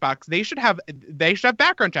magic box, they should have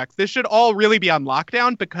background checks. This should all really be on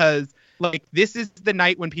lockdown because, like, this is the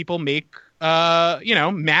night when people make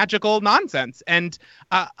magical nonsense. And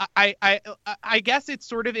I guess it's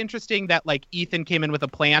sort of interesting that, like, Ethan came in with a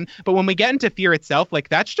plan, but when we get into Fear Itself, like,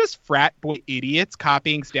 that's just frat boy idiots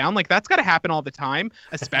copying down. Like, that's got to happen all the time,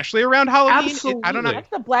 especially around Halloween. Absolutely. I don't know. That's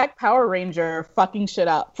the Black Power Ranger fucking shit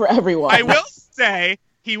up for everyone. I will say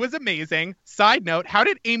he was amazing. Side note, how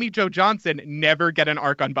did Amy Jo Johnson never get an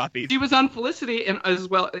arc on Buffy? She was on Felicity and as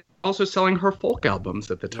well also selling her folk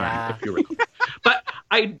albums at the time, if you recall. But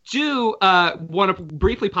I do want to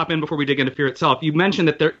briefly pop in before we dig into Fear Itself. You mentioned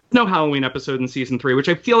that there's no Halloween episode in season 3, which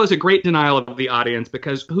I feel is a great denial of the audience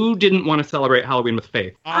because who didn't want to celebrate Halloween with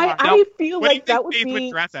Faith? I feel like that would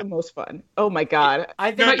be the most fun. Oh my god.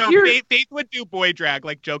 Faith would do boy drag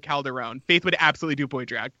like Joe Calderone. Faith would absolutely do boy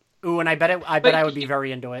drag. Ooh, and I bet I would be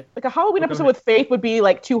very into it. Like a Halloween episode with Faith would be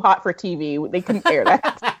like too hot for TV. They couldn't air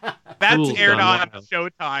that. That's aired on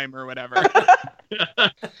Showtime or whatever.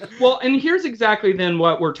 Well, and here's exactly then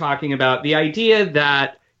what we're talking about. The idea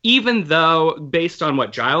that even though, based on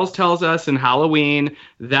what Giles tells us in Halloween,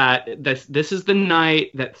 that this is the night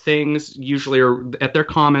that things usually are at their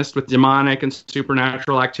calmest with demonic and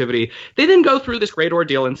supernatural activity, they then go through this great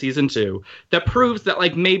ordeal in season 2 that proves that,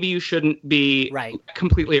 like, maybe you shouldn't be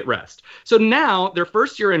completely at rest. So now, their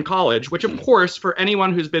first year in college, which, of course, for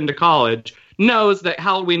anyone who's been to college, knows that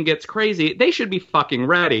Halloween gets crazy, they should be fucking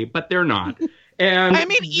ready, but they're not. And I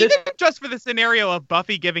mean, even just for the scenario of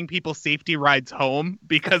Buffy giving people safety rides home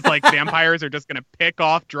because, like, vampires are just going to pick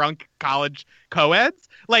off drunk college co-eds,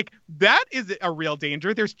 like, that is a real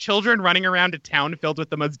danger. There's children running around a town filled with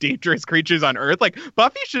the most dangerous creatures on Earth. Like,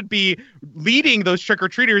 Buffy should be leading those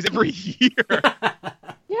trick-or-treaters every year.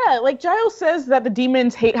 Yeah, like Giles says that the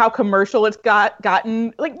demons hate how commercial it's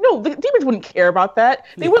gotten. Like, no, the demons wouldn't care about that.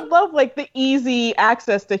 They would love, like, the easy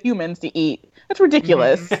access to humans to eat. That's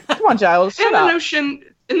ridiculous. Come on, Giles. Shut up.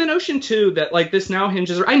 The notion too that, like, this now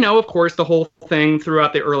hinges. I know, of course, the whole thing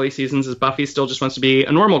throughout the early seasons is Buffy still just wants to be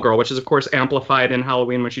a normal girl, which is, of course, amplified in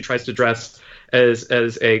Halloween when she tries to dress as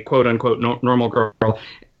a quote unquote normal girl.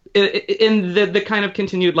 In the kind of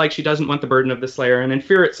continued, like, she doesn't want the burden of the Slayer, and in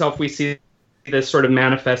Fear Itself, we see this sort of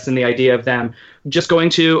manifests in the idea of them just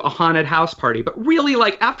going to a haunted house party. But really,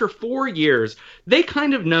 like, after 4 years, they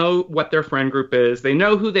kind of know what their friend group is. They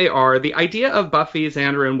know who they are. The idea of Buffy,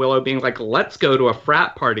 Xander, and Willow being like, let's go to a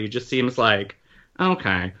frat party just seems like,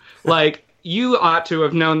 okay. Like, you ought to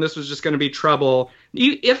have known this was just going to be trouble,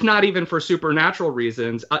 if not even for supernatural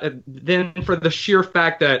reasons, then for the sheer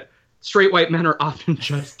fact that straight white men are often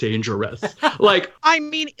just dangerous. Like, I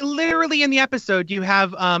mean, literally in the episode, you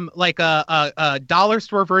have like a dollar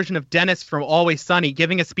store version of Dennis from Always Sunny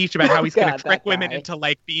giving a speech about how he's going to trick women into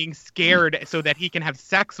like being scared so that he can have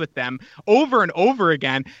sex with them over and over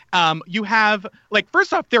again. You have like,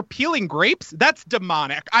 first off, they're peeling grapes. That's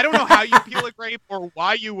demonic. I don't know how you peel a grape or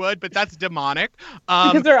why you would, but that's demonic.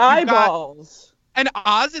 Because they're eyeballs. And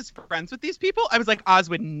Oz is friends with these people? I was like, Oz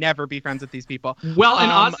would never be friends with these people. Well,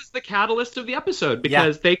 and Oz is the catalyst of the episode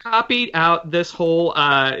because they copied out this whole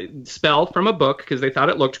spell from a book because they thought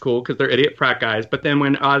it looked cool because they're idiot frat guys. But then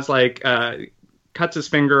when Oz cuts his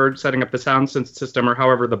finger setting up the sound system or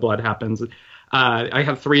however the blood happens, I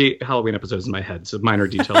have 3 Halloween episodes in my head, so minor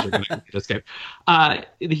details are going to escape.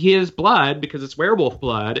 His blood, because it's werewolf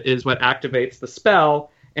blood, is what activates the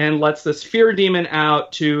spell and lets this fear demon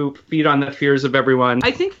out to feed on the fears of everyone.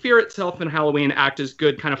 I think fear itself and Halloween act as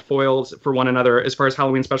good kind of foils for one another as far as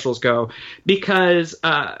Halloween specials go, because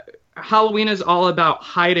Halloween is all about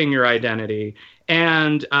hiding your identity,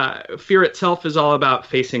 and fear itself is all about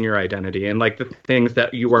facing your identity and like the things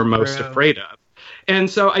that you are most afraid of. And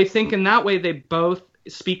so I think in that way they both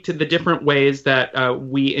speak to the different ways that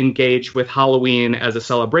we engage with Halloween as a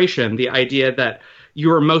celebration. The idea that you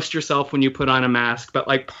are most yourself when you put on a mask, but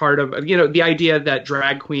like part of, you know, the idea that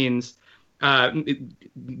drag queens, when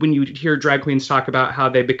you hear drag queens talk about how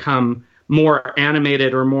they become more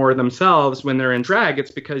animated or more themselves when they're in drag, it's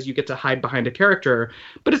because you get to hide behind a character.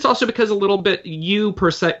 But it's also because a little bit you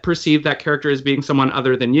perceive that character as being someone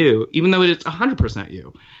other than you, even though it's 100%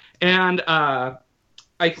 you. And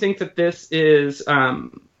I think that this is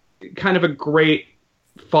kind of a great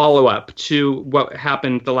follow-up to what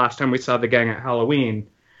happened the last time we saw the gang at Halloween.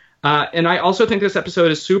 And I also think this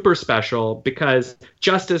episode is super special because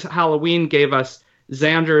just as Halloween gave us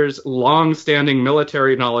Xander's long-standing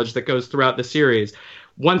military knowledge that goes throughout the series,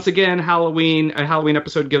 once again, a Halloween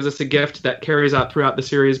episode gives us a gift that carries out throughout the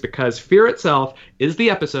series because Fear itself is the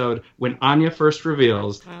episode when Anya first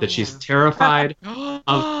reveals that she's terrified of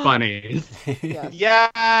bunnies.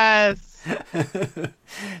 Yes!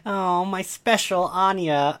 Oh, my special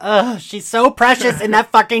Anya. Ugh, she's so precious in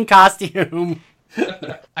that fucking costume.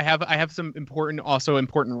 I have some important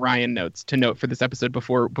Ryan notes to note for this episode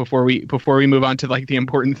before we move on to like the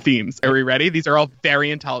important themes. Are we ready? These are all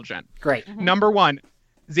very intelligent. Great. Number 1,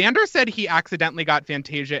 Xander said he accidentally got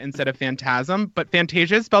Fantasia instead of Phantasm, but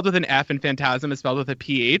Fantasia is spelled with an F and Phantasm is spelled with a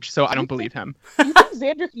PH, so I don't believe him. You think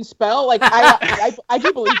Xander can spell? Like, I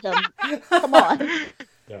do believe him. Come on.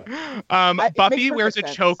 Buffy wears a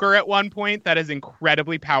choker at one point that is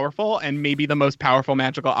incredibly powerful and maybe the most powerful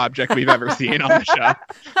magical object we've ever seen on the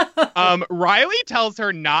show. Riley tells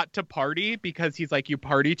her not to party because he's like, you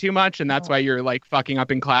party too much and that's why you're like fucking up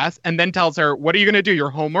in class, and then tells her, what are you gonna do, your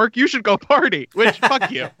homework? You should go party, which fuck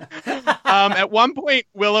you. At one point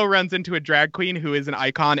Willow runs into a drag queen who is an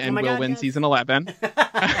icon and will win season 11.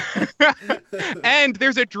 And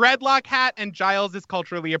there's a dreadlock hat and Giles is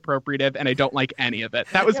culturally appropriative and I don't like any of it.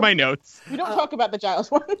 That was my notes. We don't talk about the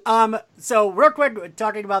Giles one. So real quick,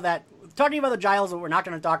 talking about the Giles that we're not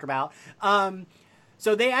going to talk about.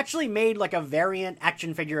 So they actually made like a variant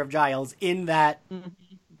action figure of Giles in that,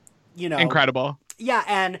 you know. Incredible. Yeah,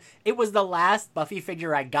 and it was the last Buffy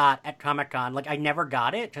figure I got at Comic-Con. Like, I never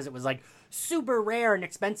got it because it was like super rare and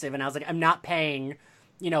expensive. And I was like, I'm not paying,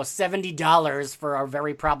 you know, $70 for a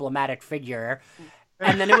very problematic figure.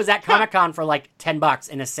 And then it was at Comic-Con for like $10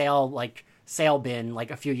 in a sale bin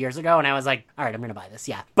like a few years ago, and I was like, all right, I'm gonna buy this.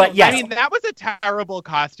 Yeah, but yes. I mean, that was a terrible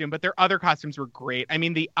costume, but their other costumes were great. I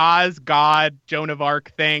mean, the Oz God Joan of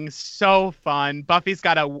Arc thing, so fun. Buffy's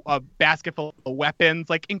got a basket full of weapons,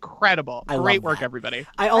 like incredible. Great work, everybody.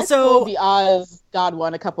 I stole the Oz God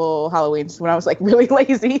one a couple Halloweens when I was like really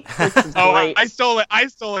lazy. I stole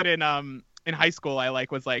it in high school. I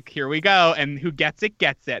was like, here we go, and who gets it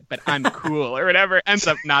gets it, but I'm cool or whatever. Ends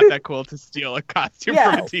up not that cool to steal a costume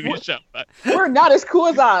from a TV show. But we're not as cool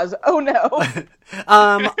as Oz. Oh no.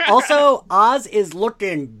 Also, Oz is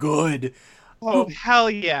looking good. Oh, hell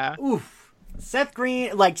yeah. Oof. Seth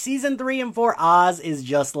Green, like season 3 and 4, Oz is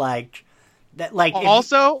just like that. Like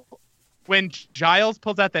also, when Giles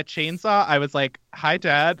pulls out that chainsaw, I was like, hi,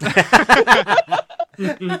 Dad.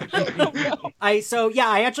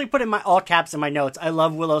 I actually put in my all caps in my notes. I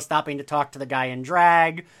love Willow stopping to talk to the guy in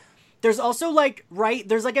drag. There's also, like,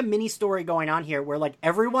 there's, like, a mini story going on here where, like,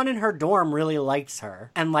 everyone in her dorm really likes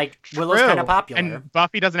her. And, like, Willow's True. kind of popular. And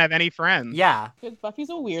Buffy doesn't have any friends. Yeah. Because Buffy's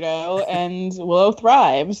a weirdo and Willow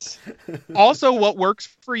thrives. Also, what works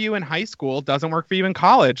for you in high school doesn't work for you in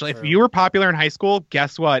college. Like, if you were popular in high school,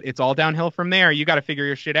 guess what? It's all downhill from there. You got to figure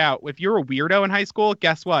your shit out. If you're a weirdo in high school,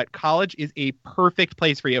 guess what? College is a perfect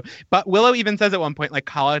place for you. But Willow even says at one point, like,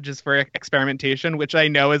 college is for experimentation, which I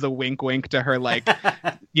know is a wink wink to her, like,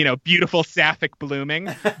 you know, beautiful sapphic blooming.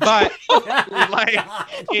 But, like,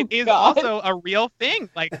 it is also a real thing.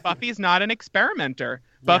 Like, Buffy's not an experimenter.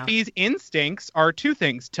 Buffy's instincts are two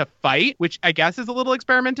things: to fight, which I guess is a little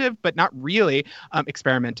experimentative, but not really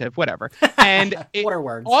experimentative, whatever. And What are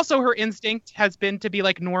words? Also, her instinct has been to be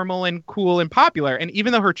like normal and cool and popular. And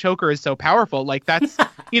even though her choker is so powerful, like that's,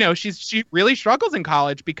 you know, she really struggles in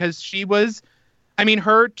college because she was, I mean,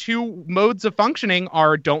 her two modes of functioning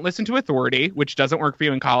are don't listen to authority, which doesn't work for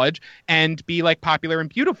you in college, and be like popular and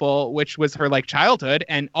beautiful, which was her like childhood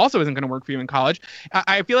and also isn't going to work for you in college.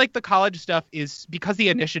 I feel like the college stuff is because the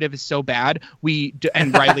initiative is so bad.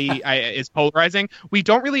 And Riley is polarizing. We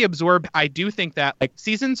don't really absorb. I do think that like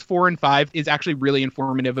seasons 4 and 5 is actually really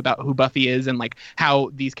informative about who Buffy is and like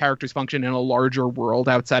how these characters function in a larger world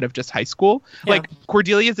outside of just high school. Yeah. Like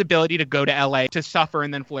Cordelia's ability to go to LA to suffer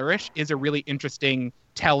and then flourish is a really interesting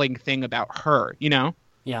telling thing about her, you know?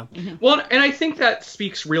 Yeah. Well, and I think that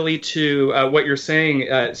speaks really to what you're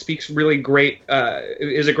saying, speaks really great,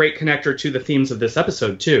 is a great connector to the themes of this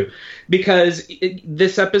episode, too. Because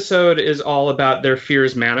this episode is all about their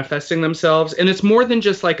fears manifesting themselves, and it's more than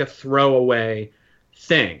just like a throwaway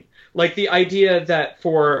thing. Like the idea that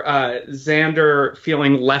for Xander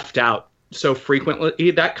feeling left out so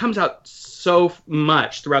frequently, that comes out so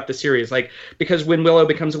much throughout the series, like because when Willow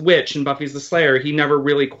becomes a witch and Buffy's the Slayer, he never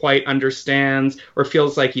really quite understands or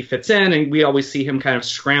feels like he fits in, and we always see him kind of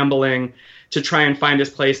scrambling to try and find his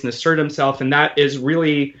place and assert himself, and that is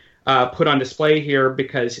really put on display here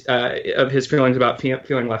because of his feelings about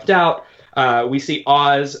feeling left out. We see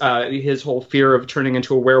Oz, his whole fear of turning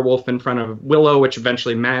into a werewolf in front of Willow, which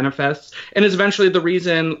eventually manifests, and is eventually the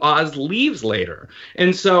reason Oz leaves later.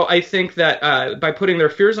 And so I think that by putting their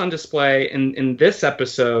fears on display in this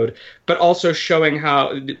episode, but also showing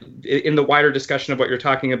how, in the wider discussion of what you're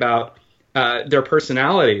talking about, their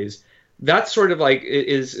personalities, that's sort of like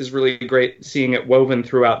is really great seeing it woven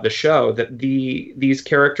throughout the show, that these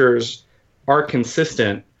characters are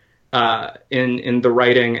consistent in the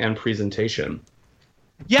writing and presentation.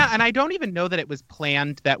 Yeah, and I don't even know that it was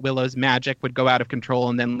planned that Willow's magic would go out of control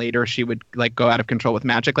and then later she would like go out of control with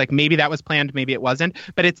magic. Like maybe that was planned, maybe it wasn't.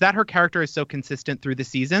 But it's that her character is so consistent through the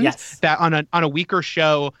seasons that on a weaker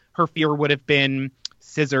show, her fear would have been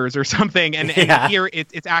scissors or something. And here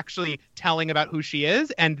it's actually telling about who she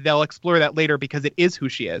is, and they'll explore that later because it is who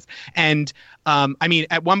she is. And I mean,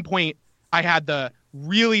 at one point I had the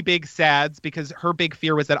really big sads because her big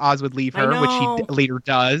fear was that Oz would leave her, which he later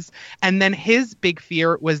does. And then his big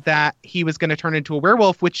fear was that he was going to turn into a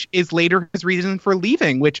werewolf, which is later his reason for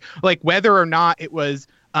leaving, which like whether or not it was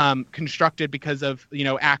constructed because of, you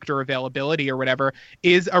know, actor availability or whatever,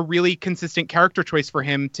 is a really consistent character choice for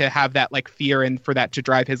him to have that like fear and for that to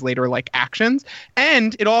drive his later like actions.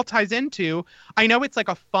 And it all ties into, I know it's like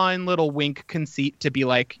a fun little wink conceit to be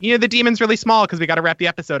like, you know, the demon's really small because we got to wrap the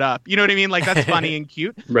episode up. You know what I mean? Like that's funny and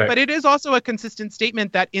cute. Right. But it is also a consistent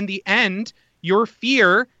statement that in the end, your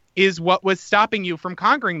fear is what was stopping you from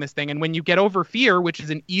conquering this thing. And when you get over fear, which is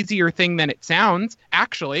an easier thing than it sounds,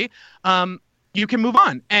 actually, you can move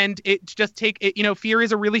on. And it just fear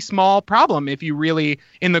is a really small problem. If you really,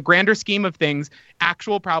 in the grander scheme of things,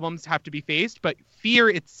 actual problems have to be faced, but fear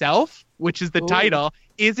itself, which is the title,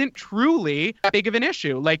 isn't truly that big of an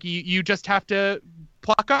issue. Like you just have to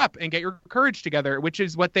pluck up and get your courage together, which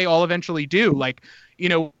is what they all eventually do. Like, you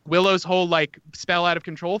know, Willow's whole like spell out of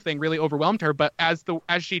control thing really overwhelmed her, but as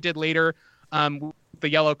she did later, the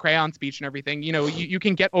yellow crayon speech and everything, you know, you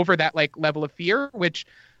can get over that like level of fear, which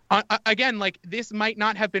again, like this might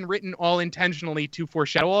not have been written all intentionally to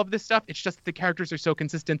foreshadow all of this stuff. It's just the characters are so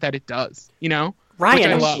consistent that it does, you know?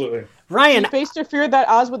 Ryan, she faced her fear that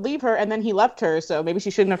Oz would leave her, and then he left her, so maybe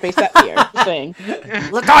she shouldn't have faced that fear. Just saying.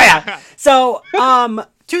 LaToya! So,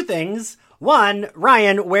 two things. One,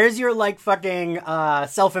 Ryan, where's your like fucking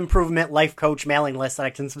self-improvement life coach mailing list that I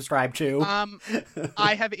can subscribe to?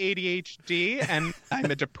 I have ADHD and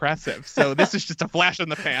I'm a depressive, so this is just a flash in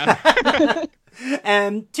the pan.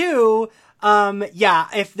 And two,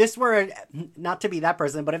 if this were, not to be that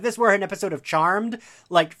person, but if this were an episode of Charmed,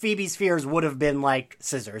 like Phoebe's fears would have been like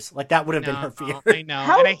scissors. Like that would have been her fear. I know.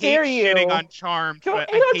 How and I hate dare you? shitting on Charmed, but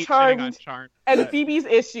I hate shitting on Charmed. and Phoebe's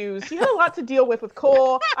issues. She had a lot to deal with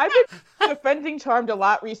Cole. I've been defending Charmed a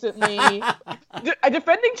lot recently.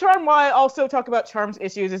 Defending Charmed while I also talk about Charmed's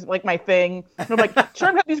issues is like my thing. I'm like,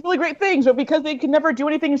 Charmed had these really great things, but because they could never do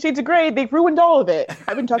anything in Shades of Grey, they've ruined all of it.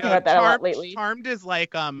 I've been talking about that a lot lately. Charmed is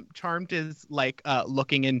like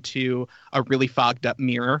looking into a really fogged up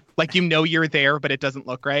mirror. Like, you know you're there, but it doesn't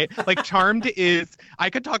look right. Like, Charmed is, I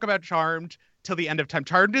could talk about Charmed till the end of time.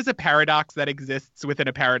 Charmed is a paradox that exists within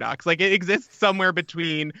a paradox. Like, it exists somewhere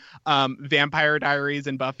between Vampire Diaries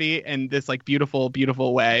and Buffy in this like beautiful,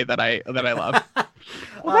 beautiful way that I love.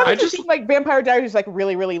 Well, that just seems like Vampire Diaries is like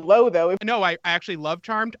really, really low though. No, I actually love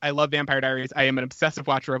Charmed. I love Vampire Diaries. I am an obsessive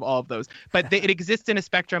watcher of all of those. But it exists in a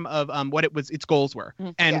spectrum of what its goals were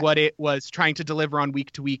and what it was trying to deliver on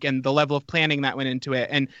week to week and the level of planning that went into it.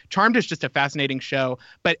 And Charmed is just a fascinating show.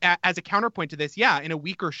 But as a counterpoint to this, in a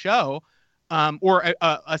weaker show, or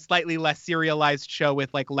a slightly less serialized show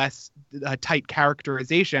with like less tight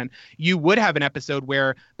characterization, you would have an episode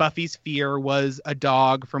where Buffy's fear was a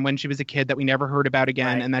dog from when she was a kid that we never heard about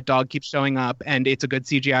again. Right. And that dog keeps showing up and it's a good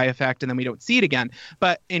CGI effect and then we don't see it again.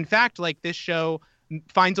 But in fact, like, this show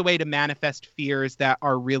finds a way to manifest fears that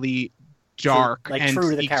are really dark and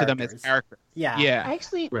true speak to them as characters. Yeah. I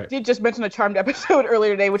actually did just mention a Charmed episode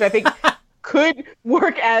earlier today, which I think could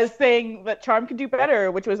work as saying that Charmed could do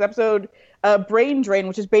better, which was episode Brain Drain,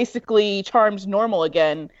 which is basically Charmed's normal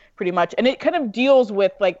again, pretty much. And it kind of deals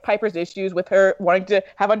with like Piper's issues with her wanting to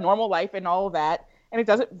have a normal life and all of that. And it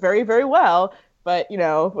does it very, very well. But, you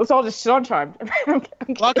know, let's all just shit on Charmed.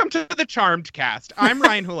 Welcome to the Charmed cast. I'm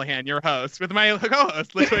Ryan Houlihan, your host, with my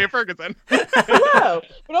co-host, LaToya Ferguson. Hello.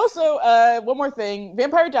 But also, one more thing.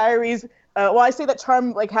 Vampire Diaries, while I say that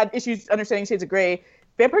Charmed like had issues understanding Shades of Grey,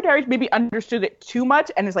 Vampire Diaries maybe understood it too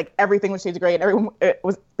much, and it's like everything was Shades of Grey, and everyone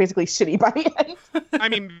was basically shitty by the end. I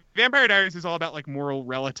mean, Vampire Diaries is all about like moral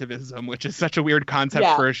relativism, which is such a weird concept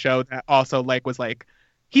for a show that also like was like,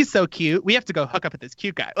 he's so cute, we have to go hook up with this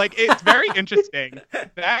cute guy. Like, it's very interesting.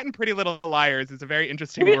 That and Pretty Little Liars is a very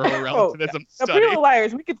interesting moral relativism study. Pretty Little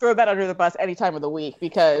Liars, we could throw that under the bus any time of the week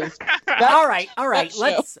because. all right.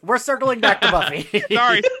 We're circling back to Buffy.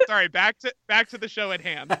 sorry. Back to the show at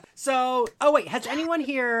hand. So, wait, has anyone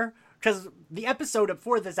here? Because the episode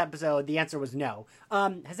for this episode, the answer was no.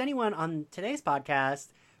 Has anyone on today's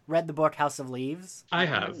podcast read the book House of Leaves? I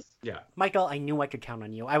have, yeah. Michael, I knew I could count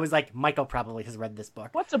on you. I was like, Michael probably has read this book.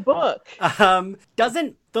 What's a book?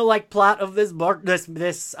 Doesn't the like plot of this book,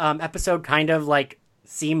 this episode, kind of like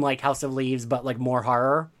seem like House of Leaves, but like more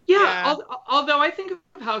horror? Yeah. Although I think of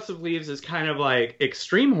House of Leaves as kind of like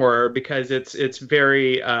extreme horror because it's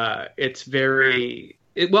horror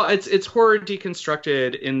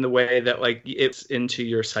deconstructed in the way that like it's into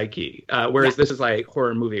your psyche, whereas this is like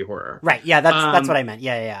horror movie horror. Right. Yeah. That's what I meant.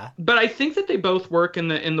 Yeah. But I think that they both work in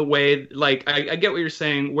the way, like I get what you're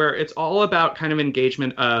saying, where it's all about kind of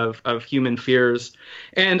engagement of human fears,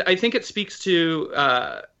 and I think it speaks to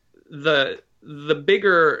the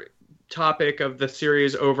bigger topic of the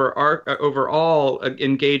series overall,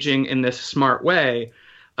 engaging in this smart way.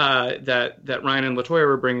 That Ryan and LaToya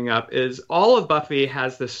were bringing up is all of Buffy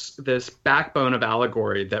has this backbone of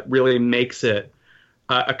allegory that really makes it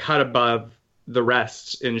a cut above the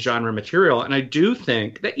rest in genre material. And I do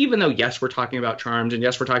think that even though, yes, we're talking about Charmed and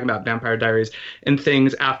yes, we're talking about Vampire Diaries and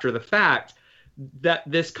things after the fact, that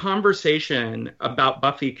this conversation about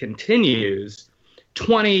Buffy continues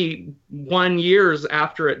 21 years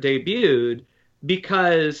after it debuted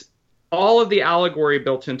because all of the allegory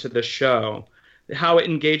built into the show, how it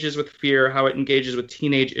engages with fear, how it engages with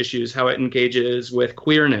teenage issues, how it engages with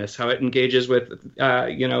queerness, how it engages with,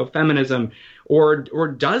 feminism,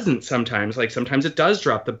 or doesn't sometimes. Like sometimes it does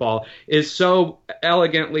drop the ball, is so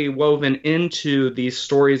elegantly woven into these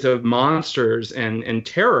stories of monsters and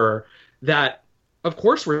terror that, of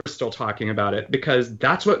course, we're still talking about it because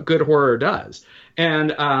that's what good horror does.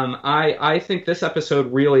 And I think this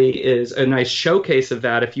episode really is a nice showcase of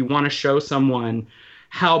that. If you want to show someone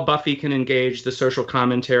how Buffy can engage the social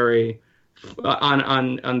commentary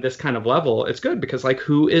on this kind of level, it's good because like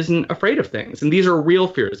who isn't afraid of things? And these are real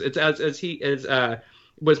fears. It's as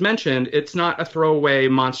was mentioned, it's not a throwaway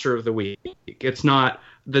monster of the week. It's not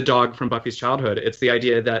the dog from Buffy's childhood. It's the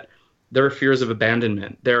idea that there are fears of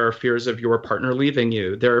abandonment. There are fears of your partner leaving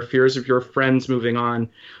you. There are fears of your friends moving on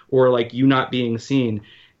or like you not being seen.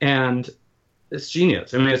 And it's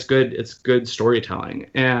genius. I mean, it's good. It's good storytelling.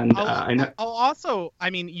 And I know. Also, I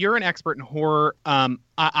mean, you're an expert in horror.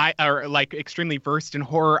 I are like extremely versed in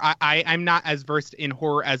horror. I'm not as versed in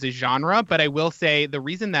horror as a genre, but I will say the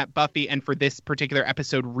reason that Buffy and for this particular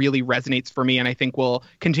episode really resonates for me, and I think will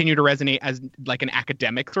continue to resonate as like an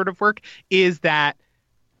academic sort of work, is that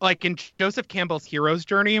like in Joseph Campbell's hero's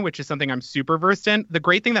journey, which is something I'm super versed in, the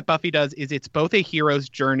great thing that Buffy does is it's both a hero's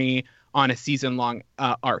journey on a season-long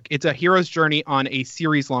arc. It's a hero's journey on a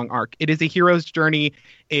series-long arc. It is a hero's journey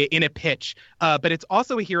in a pitch, but it's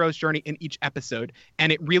also a hero's journey in each episode.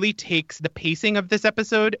 And it really takes the pacing of this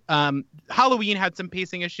episode. Halloween had some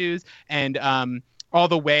pacing issues, and All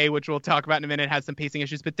the Way, which we'll talk about in a minute, has some pacing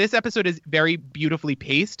issues. But this episode is very beautifully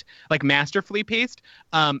paced, like masterfully paced,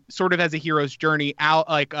 sort of as a hero's journey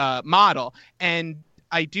model. And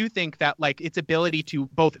I do think that like its ability to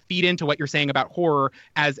both feed into what you're saying about horror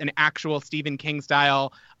as an actual Stephen King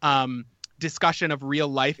style discussion of real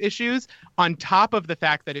life issues, on top of the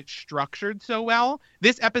fact that it's structured so well.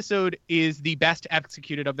 This episode is the best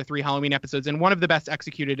executed of the 3 Halloween episodes, and one of the best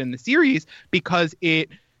executed in the series, because it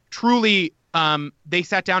truly they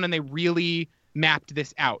sat down and they really mapped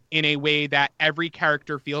this out in a way that every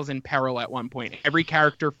character feels in peril at one point. Every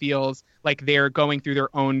character feels like they're going through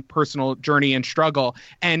their own personal journey and struggle.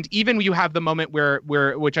 And even you have the moment where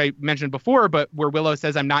which I mentioned before, but where Willow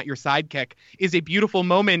says, "I'm not your sidekick," is a beautiful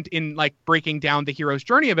moment in like breaking down the hero's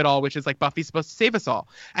journey of it all, which is like Buffy's supposed to save us all.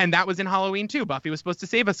 And that was in Halloween too. Buffy was supposed to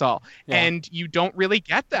save us all. Yeah. And you don't really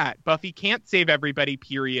get that. Buffy can't save everybody,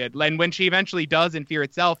 period. And when she eventually does in Fear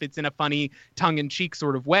Itself, it's in a funny tongue-in-cheek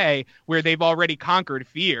sort of way where they've already conquered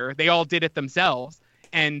fear. They all did it themselves.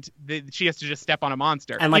 And she has to just step on a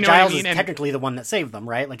monster. And like Giles is technically the one that saved them,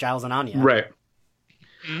 right? Like Giles and Anya. Right.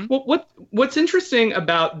 Mm-hmm. Well, what's interesting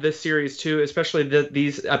about this series too, especially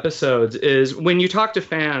these episodes, is when you talk to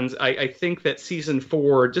fans, I think that season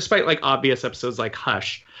 4, despite like obvious episodes like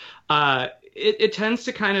Hush, it tends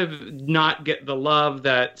to kind of not get the love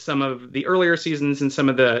that some of the earlier seasons and some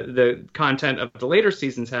of the content of the later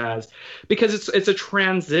seasons has, because it's a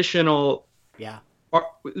transitional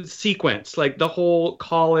sequence, like the whole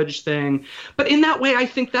college thing. But in that way, I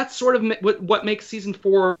think that's sort of what makes season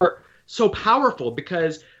 4 so powerful,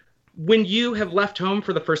 because when you have left home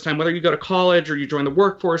for the first time, whether you go to college or you join the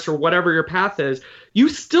workforce or whatever your path is, you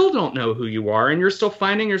still don't know who you are and you're still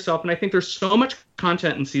finding yourself. And I think there's so much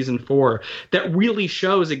content in season 4 that really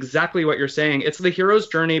shows exactly what you're saying. It's the hero's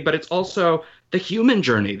journey, but it's also the human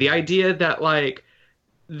journey. The idea that like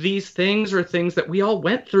these things are things that we all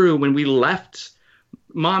went through when we left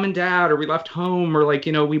mom and dad, or we left home, or like,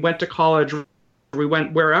 you know, we went to college, or we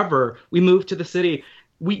went wherever, we moved to the city.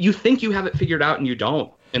 You think you have it figured out and you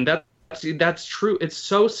don't. And that's true. It's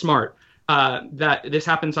so smart that this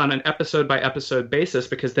happens on an episode by episode basis,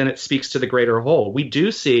 because then it speaks to the greater whole. We do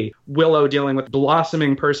see Willow dealing with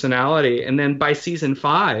blossoming personality. And then by season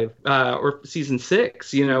 5 or season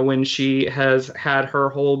 6, you know, when she has had her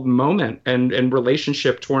whole moment and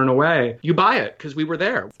relationship torn away, you buy it because we were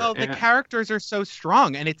there. Well, the characters are so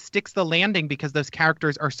strong, and it sticks the landing because those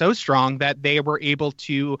characters are so strong that they were able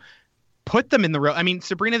to put them in the real. I mean,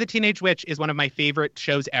 Sabrina the Teenage Witch is one of my favorite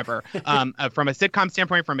shows ever. From a sitcom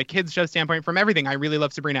standpoint, from a kids show standpoint, from everything. I really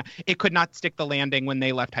love Sabrina. It could not stick the landing when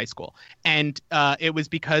they left high school. And it was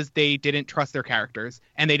because they didn't trust their characters,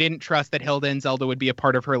 and they didn't trust that Hilda and Zelda would be a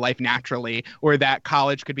part of her life naturally, or that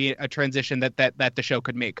college could be a transition that the show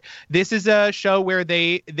could make. This is a show where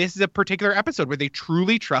this is a particular episode where they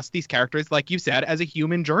truly trust these characters, like you said, as a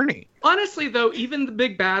human journey. Honestly, though, even the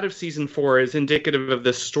big bad of season 4 is indicative of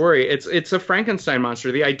this story. It's a Frankenstein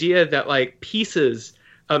monster. The idea that like pieces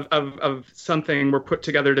of something were put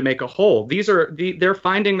together to make a whole. They're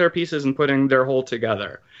finding their pieces and putting their whole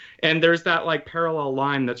together. And there's that like parallel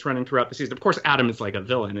line that's running throughout the season. Of course, Adam is like a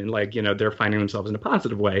villain, and like, you know, they're finding themselves in a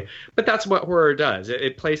positive way. But that's what horror does.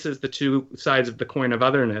 It places the two sides of the coin of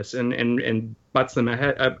otherness and butts them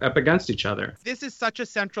up against each other. This is such a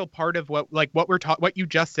central part of what you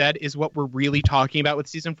just said is what we're really talking about with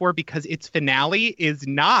season 4, because its finale is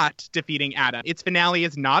not defeating Adam. Its finale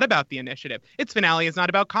is not about the initiative. Its finale is not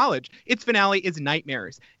about college. Its finale is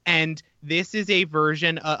nightmares. And this is a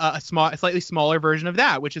version, a slightly smaller version of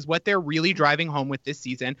that, which is what they're really driving home with this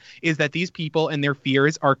season, is that these people and their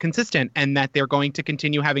fears are consistent, and that they're going to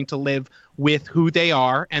continue having to live with who they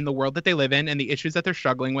are and the world that they live in and the issues that they're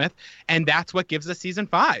struggling with. And that's what gives us season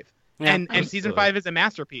 5. Yeah, and season 5 is a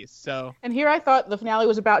masterpiece. So. And here I thought the finale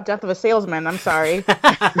was about Death of a Salesman. I'm sorry.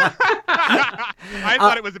 I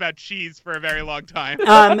thought it was about cheese for a very long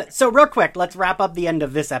time. So real quick, let's wrap up the end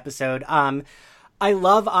of this episode. I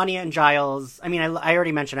love Anya and Giles. I mean, I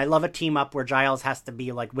already mentioned, I love a team up where Giles has to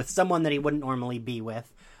be like with someone that he wouldn't normally be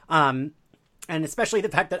with. And especially the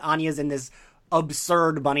fact that Anya's in this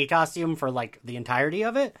absurd bunny costume for like the entirety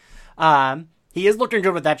of it. He is looking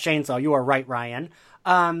good with that chainsaw. You are right, Ryan.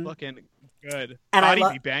 Looking good. And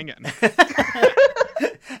Body be banging.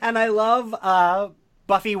 And I love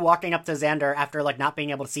Buffy walking up to Xander after like not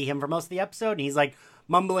being able to see him for most of the episode. And he's like,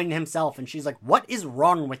 mumbling to himself, and she's like, what is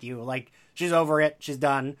wrong with you? Like, she's over it. She's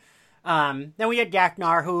done. Then we get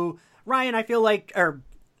Gaknar, who, Ryan, I feel like, or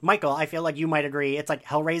Michael, I feel like you might agree, it's like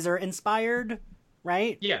Hellraiser inspired,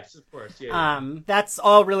 right? Yes, of course. Yeah. That's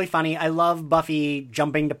all really funny. I love Buffy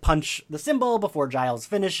jumping to punch the symbol before Giles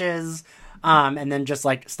finishes, and then just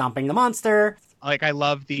like stomping the monster. Like, I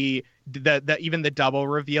love the even the double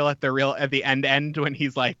reveal at the end when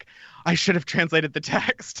he's like, I should have translated the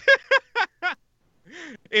text.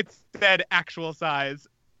 It said actual size.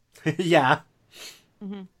 Yeah.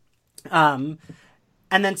 Mhm.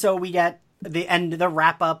 And then so we get the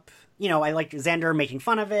wrap up. You know, I like Xander making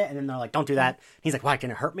fun of it, and then they're like, don't do that. He's like, why, can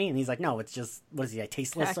it hurt me? And he's like, no, it's just, what is he, like,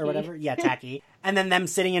 tasteless Tacky. or whatever? Yeah, tacky. And then them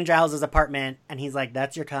sitting in Giles' apartment, and he's like,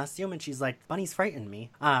 that's your costume? And she's like, Bunny's frightened me.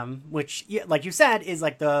 Which, like you said, is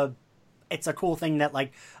like it's a cool thing that,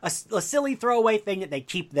 like, a silly throwaway thing that they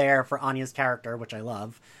keep there for Anya's character, which I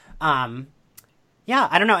love. Yeah,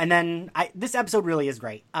 I don't know. And then this episode really is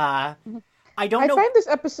great. I don't know. I find this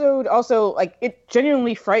episode also, like, it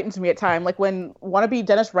genuinely frightens me at times. Like, when wannabe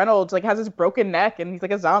Dennis Reynolds, like, has his broken neck and he's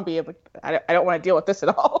like a zombie. I'm like, I don't want to deal with this at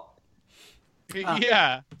all.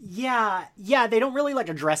 Yeah. Yeah, they don't really, like,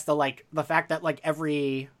 address the fact that, like,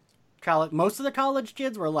 most of the college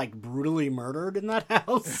kids were, like, brutally murdered in that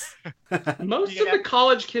house. Most of the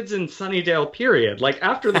college kids in Sunnydale, period. Like,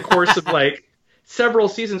 after the course of, like, several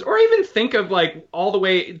seasons, or even think of, like, all the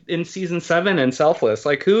way in season 7 in Selfless.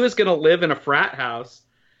 Like, who is going to live in a frat house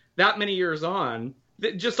that many years on?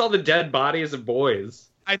 Just all the dead bodies of boys.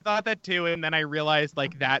 I thought that too, and then I realized,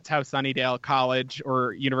 like, that's how Sunnydale College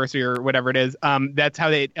or University or whatever it is, that's how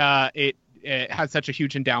it has such a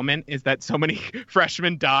huge endowment, is that so many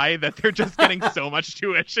freshmen die that they're just getting so much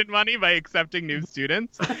tuition money by accepting new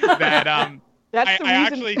students that That's the I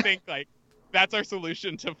reason. actually think, like, that's our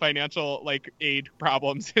solution to financial, like, aid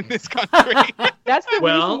problems in this country. That's the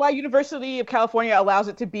Well- reason why University of California allows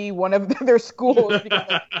it to be one of their schools, because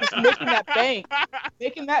like, just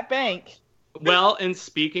making that bank. Well, and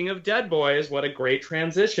speaking of dead boys, what a great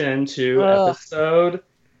transition to Ugh.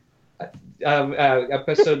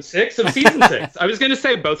 episode 6 of season 6. I was going to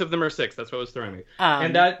say both of them are 6. That's what was throwing me.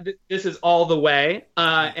 And this is All the Way,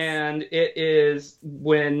 and it is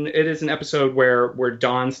an episode where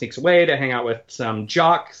Dawn sneaks away to hang out with some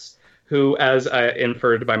jocks who, as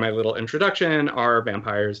inferred by my little introduction, are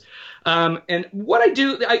vampires. And what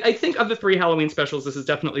I think of the 3 Halloween specials, this is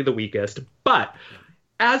definitely the weakest. But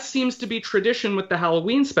as seems to be tradition with the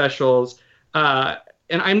Halloween specials,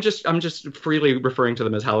 and I'm just freely referring to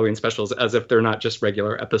them as Halloween specials, as if they're not just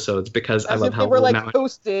regular episodes, because I As love if they were Halloween.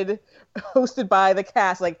 like hosted by the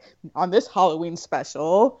cast, like on this Halloween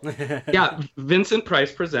special. Yeah, Vincent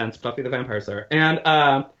Price presents Buffy the Vampire Slayer, and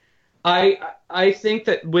I think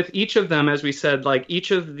that with each of them, as we said, like,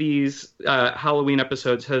 each of these Halloween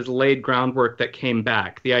episodes has laid groundwork that came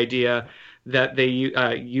back. The idea that they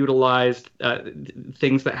utilized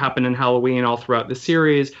things that happen in Halloween all throughout the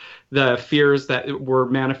series. The fears that were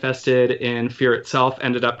manifested in Fear itself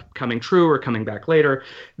ended up coming true or coming back later.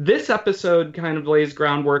 This episode kind of lays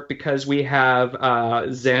groundwork because we have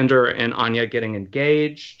Xander and Anya getting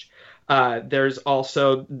engaged. There's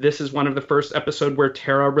also, this is one of the first episodes where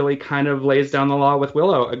Tara really kind of lays down the law with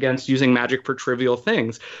Willow against using magic for trivial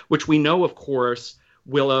things, which we know, of course,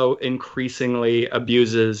 Willow increasingly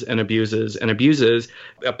abuses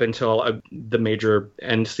up until the major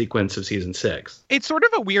end sequence of season 6. It's sort of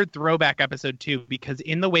a weird throwback episode too, because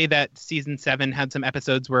in the way that season 7 had some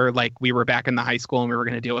episodes where, like, we were back in the high school and we were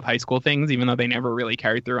going to deal with high school things, even though they never really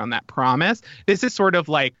carried through on that promise. This is sort of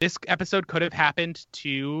like, this episode could have happened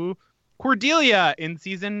to Cordelia in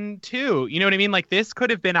season 2. You know what I mean? Like, this could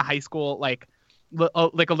have been a high school, like a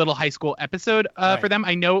little high school episode for them.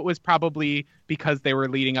 I know it was probably because they were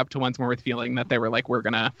leading up to Once More with Feeling that they were like, we're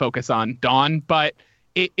going to focus on Dawn. But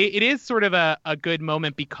it is sort of a good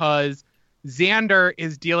moment because Xander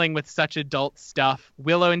is dealing with such adult stuff.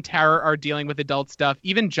 Willow and Tara are dealing with adult stuff.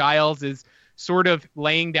 Even Giles is sort of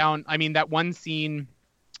laying down. I mean, that one scene,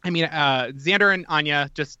 Xander and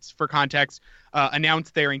Anya, just for context,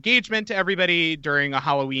 announced their engagement to everybody during a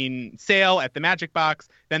Halloween sale at the Magic Box.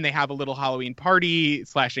 Then they have a little Halloween party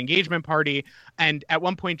 / engagement party. And at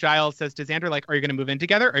one point, Giles says to Xander, like, are you going to move in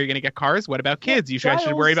together? Are you going to get cars? What about kids? You guys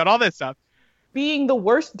should worry about all this stuff. Being the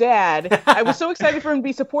worst dad. I was so excited for him to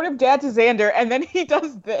be supportive dad to Xander, and then he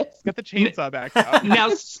does this. Get the chainsaw back out. Now,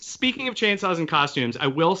 speaking of chainsaws and costumes, I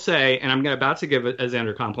will say, and I'm about to give a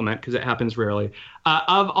Xander compliment because it happens rarely.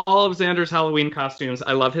 Of all of Xander's Halloween costumes,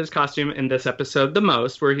 I love his costume in this episode the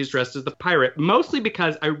most, where he's dressed as the pirate, mostly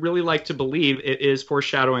because I really like to believe it is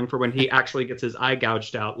foreshadowing for when he actually gets his eye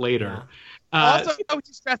gouged out later. Also,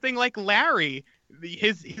 he's dressing like Larry.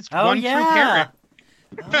 his Oh, one true yeah. parent.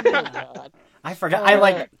 Oh, God. I forgot.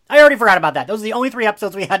 I already forgot about that. Those are the only 3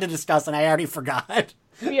 episodes we had to discuss, and I already forgot.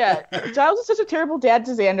 Yeah, Giles is such a terrible dad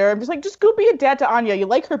to Xander. I'm just like, just go be a dad to Anya. You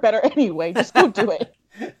like her better anyway. Just go do it.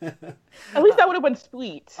 At least that would have been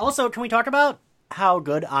sweet. Also, can we talk about how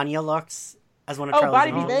good Anya looks as one of Oh, Charlie's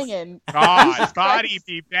body be angels? banging. God, body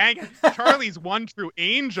be banging. Charlie's one true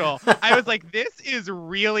angel. I was like, this is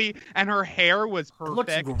really, and her hair was It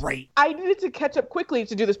looks perfect. great. I needed to catch up quickly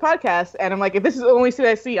to do this podcast, and I'm like, if this is the only scene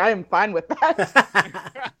I see, I am fine with that.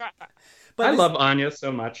 But I this- love Anya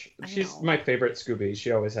so much. I She's know. my favorite Scooby.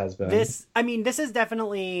 She always has been. this is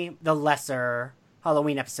definitely the lesser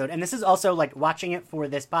Halloween episode, and this is also like watching it for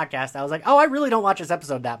this podcast. I was like, oh, I really don't watch this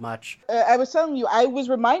episode that much. I was telling you, I was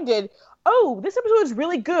reminded, oh, this episode is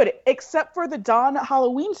really good, except for the Dawn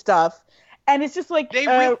Halloween stuff. And it's just like, They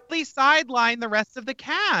really sideline the rest of the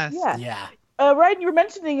cast. yeah. Yeah. Ryan, you were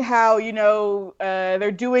mentioning how,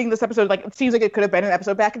 they're doing this episode, like, it seems like it could have been an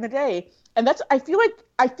episode back in the day. And I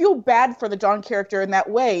feel bad for the Dawn character in that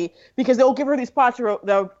way, because they'll give her these plots where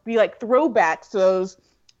they'll be like throwbacks to those,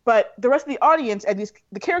 but the rest of the audience and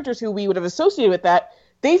the characters who we would have associated with that,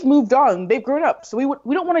 they've moved on, they've grown up. So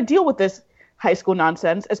we don't want to deal with this high school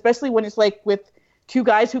nonsense, especially when it's like with 2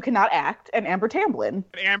 guys who cannot act and Amber Tamblyn.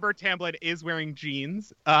 Amber Tamblyn is wearing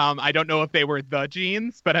jeans. I don't know if they were the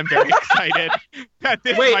jeans, but I'm very excited that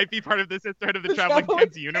this Wait. might be part of the sisterhood of the Traveling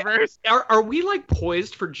Pants universe. Are we like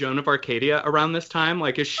poised for Joan of Arcadia around this time?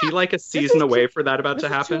 Like, is she like a season is away for that about This to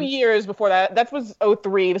is happen? 2 years before that. That was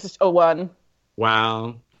 03. This is 01.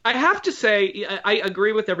 Wow. I have to say, I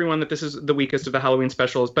agree with everyone that this is the weakest of the Halloween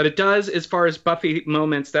specials, but it does, as far as Buffy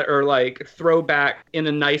moments that are like throwback in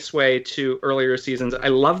a nice way to earlier seasons. I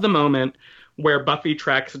love the moment where Buffy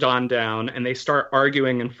tracks Dawn down and they start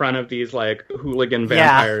arguing in front of these like hooligan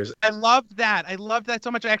vampires. I loved that. I loved that so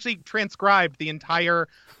much. I actually transcribed the entire,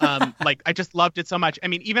 I just loved it so much. I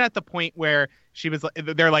mean, even at the point where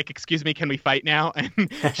they're like, excuse me, can we fight now? And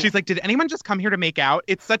she's like, did anyone just come here to make out?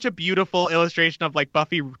 It's such a beautiful illustration of like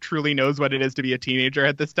Buffy truly knows what it is to be a teenager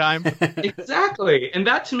at this time. Exactly. And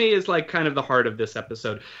that to me is like kind of the heart of this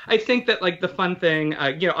episode. I think that like the fun thing,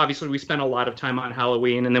 obviously we spent a lot of time on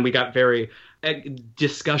Halloween and then we got very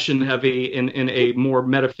discussion heavy in a more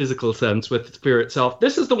metaphysical sense with Spirit Self.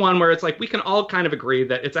 This is the one where it's like we can all kind of agree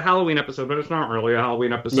that it's a Halloween episode, but it's not really a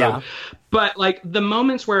Halloween episode. Yeah. But like the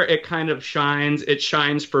moments where it kind of shines, it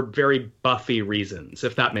shines for very Buffy reasons,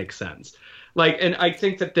 if that makes sense. Like, and I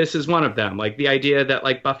think that this is one of them. Like the idea that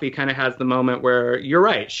like Buffy kind of has the moment where you're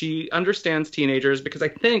right, she understands teenagers, because I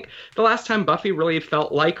think the last time Buffy really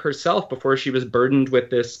felt like herself before she was burdened with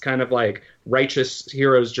this kind of like righteous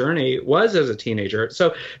hero's journey was as a teenager.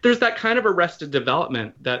 So there's that kind of arrested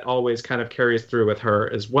development that always kind of carries through with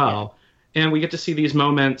her as well. Yeah. And we get to see these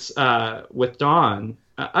moments with Dawn.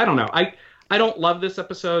 I don't know. I don't love this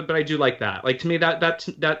episode, but I do like that. Like to me,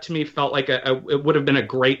 that to me felt like it would have been a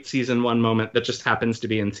great season 1 moment that just happens to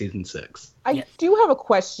be in season 6. I do have a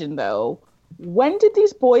question though. When did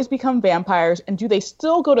these boys become vampires, and do they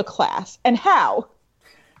still go to class, and how?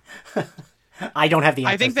 I don't have the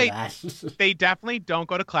answer I think to that. they definitely don't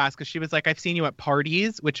go to class because she was like, I've seen you at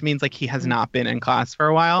parties, which means like he has not been in class for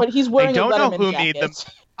a while. But he's wearing I don't a know Letterman who jacket. made them.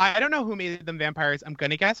 I don't know who made them vampires. I'm going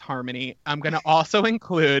to guess Harmony. I'm going to also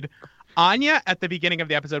include Anya at the beginning of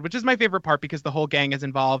the episode, which is my favorite part because the whole gang is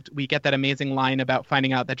involved. We get that amazing line about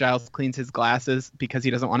finding out that Giles cleans his glasses because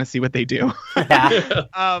he doesn't want to see what they do.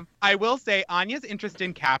 Yeah. I will say Anya's interest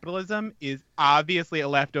in capitalism is obviously a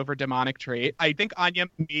leftover demonic trait. I think Anya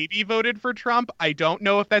maybe voted for Trump. I don't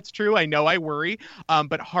know if that's true. I know I worry.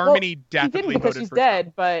 But Harmony definitely he didn't because voted she's for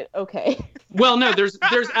dead, but okay. Well, no, there's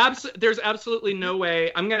absolutely no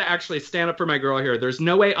way. I'm going to actually stand up for my girl here. There's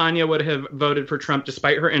no way Anya would have voted for Trump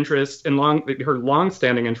despite her interest in her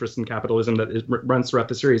long-standing interest in capitalism that runs throughout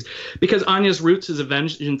the series, because Anya's roots as a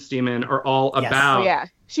vengeance demon are all Yes. about. Oh, yeah,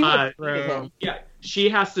 she would have True. hated him. Yeah, she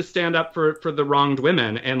has to stand up for the wronged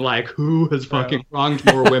women, and like, who has fucking wronged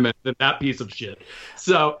more women than that piece of shit?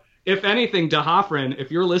 So, if anything, DeHoffrin,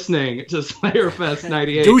 if you're listening to Slayerfest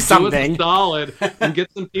 98, Do us something. a solid and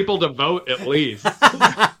get some people to vote at least.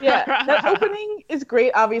 Yeah, that opening is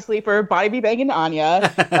great, obviously, for Body Be Banging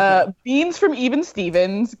Anya. Beans from Even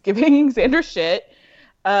Stevens giving Xander shit.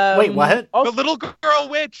 Wait, what? Also, The little girl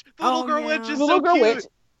witch. The little Oh, girl yeah. witch is the little so girl cute. witch.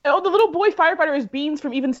 Oh, the little boy firefighter is Beans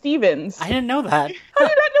from Even Stevens. I didn't know that How do you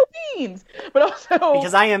not know Beans? But also...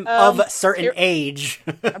 because I am of a certain Tara- age.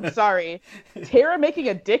 I'm sorry. Tara making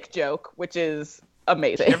a dick joke, which is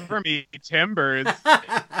amazing. Timber me timbers.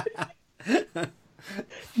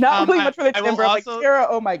 Not really much for the I will timber. I'm like, also- Tara,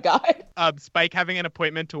 oh my god. Spike having an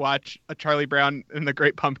appointment to watch a Charlie Brown and the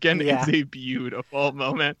Great Pumpkin Yeah. is a beautiful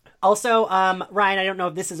moment. Also, Ryan, I don't know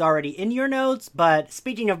if this is already in your notes, but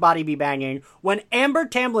speaking of body be banging, when Amber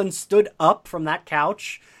Tamblyn stood up from that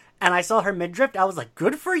couch and I saw her midriff, I was like,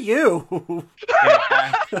 good for you.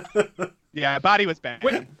 Yeah, body was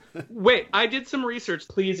bad. Wait, I did some research,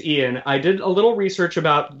 please, Ian. I did a little research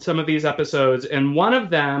about some of these episodes, and one of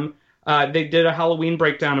them, they did a Halloween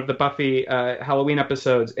breakdown of the Buffy Halloween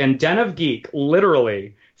episodes, and Den of Geek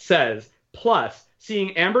literally says, plus,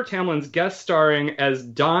 seeing Amber Tamblyn's guest starring as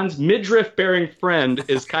Dawn's midriff-bearing friend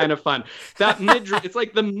is kind of fun. That midriff, it's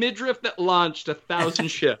like the midriff that launched 1,000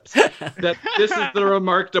 ships. That this is the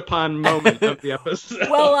remarked upon moment of the episode.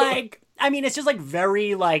 Well, like, I mean, it's just like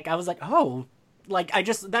very, like, I was like, oh, like,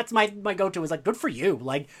 that's my go-to is like, good for you.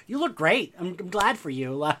 Like, you look great. I'm glad for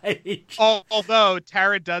you. Like, Although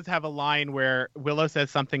Tara does have a line where Willow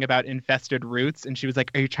says something about infested roots, and she was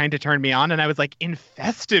like, "Are you trying to turn me on?" And I was like,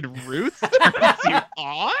 "Infested roots turns you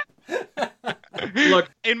on?" Look,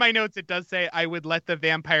 in my notes it does say I would let the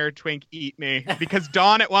vampire twink eat me, because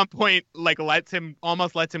Dawn at one point like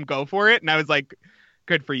almost lets him go for it, and I was like,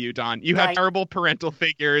 good for you, Dawn. You have Right. terrible parental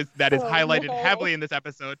figures that is Oh, highlighted no. heavily in this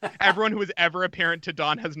episode. Everyone who was ever a parent to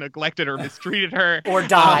Dawn has neglected or mistreated her. or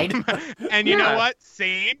died. And you Yeah. know what?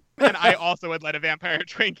 Same. And I also would let a vampire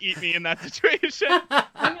twink eat me in that situation.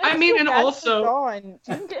 I mean, and also, Dawn,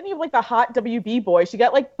 she didn't get any of like the hot WB boys. She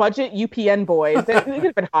got like budget UPN boys. They could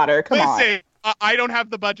have been hotter. Come on. Listen, I don't have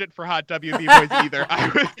the budget for hot WB boys either.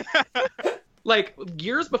 like,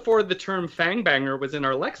 years before the term fangbanger was in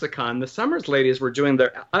our lexicon, the Summers ladies were doing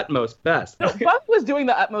their utmost best. No, Buff was doing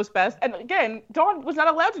the utmost best, and again, Dawn was not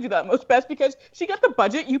allowed to do the utmost best because she got the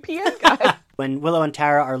budget UPN guy. When Willow and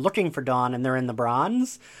Tara are looking for Dawn and they're in the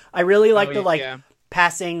bronze, I really like the, like, yeah.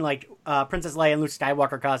 passing, like, Princess Leia and Luke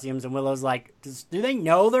Skywalker costumes, and Willow's like, do they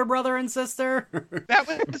know their brother and sister? That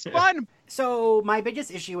was fun. So my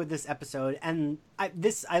biggest issue with this episode, and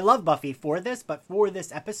I love Buffy for this, but for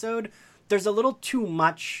this episode, there's a little too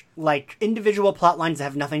much, like, individual plot lines that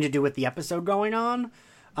have nothing to do with the episode going on.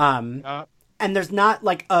 And there's not,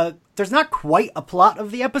 like, there's not quite a plot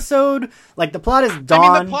of the episode. Like, the plot is Dawn.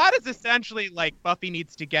 I mean, the plot is essentially like Buffy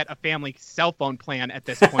needs to get a family cell phone plan at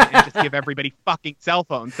this point and just give everybody fucking cell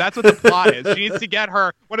phones. That's what the plot is. She needs to get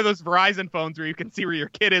her one of those Verizon phones where you can see where your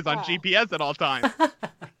kid is on GPS at all times.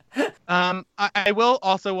 I will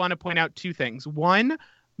also want to point out two things. One,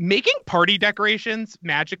 making party decorations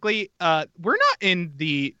magically, we're not in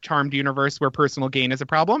the Charmed universe where personal gain is a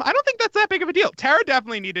problem. I don't think that's that big of a deal. Tara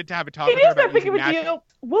definitely needed to have a talk It with her is that about big of using a magic. deal.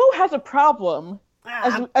 Willow has a problem,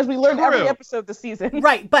 as we learn every True. episode this season.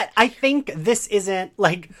 Right, but I think this isn't,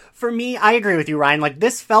 like, for me, I agree with you, Ryan. Like,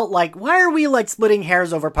 this felt like, why are we, like, splitting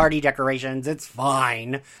hairs over party decorations? It's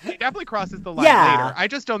fine. It definitely crosses the line Yeah. later. I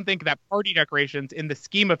just don't think that party decorations, in the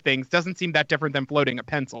scheme of things, doesn't seem that different than floating a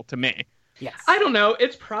pencil to me. Yes. I don't know.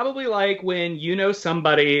 It's probably like when you know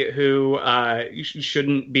somebody who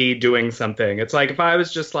shouldn't be doing something. It's like if I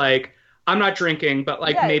was just like, I'm not drinking, but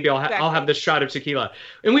like Yeah, maybe I'll exactly. have this shot of tequila.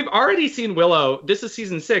 And we've already seen Willow. This is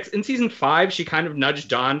season 6. In season 5, she kind of nudged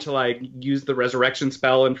Dawn to like use the resurrection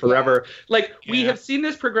spell and forever. Like we Yeah. have seen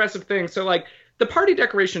this progressive thing. So like the party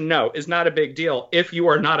decoration, no, is not a big deal if you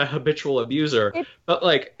are not a habitual abuser. But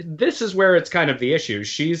like this is where it's kind of the issue.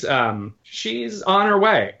 She's on her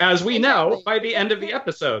way, as we know Exactly. by the end of the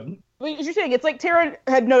episode. I mean, as you're saying, it's like Tara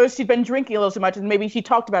had noticed she'd been drinking a little too much, and maybe she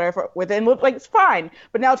talked about it with it, and looked like it's fine.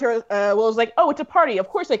 But now Tara Willow's like, oh, it's a party. Of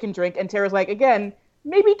course I can drink. And Tara's like, again,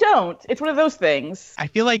 maybe don't. It's one of those things. I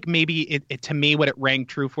feel like maybe it to me what it rang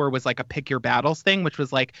true for was like a pick your battles thing, which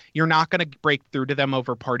was like you're not going to break through to them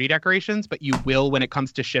over party decorations, but you will when it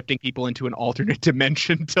comes to shifting people into an alternate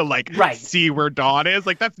dimension to like Right. see where Dawn is.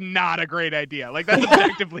 Like that's not a great idea. Like that's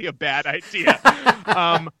objectively a bad idea.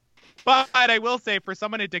 But I will say, for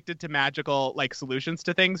someone addicted to magical like solutions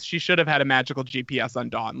to things, she should have had a magical GPS on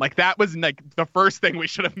Dawn. Like that was like the first thing we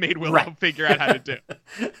should have made Willow Right. figure out how to do.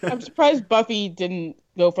 I'm surprised Buffy didn't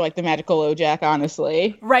go for like the magical Ojack,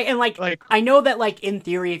 honestly. Right, and like, Like- I know that, like, in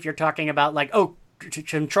theory, if you're talking about, like,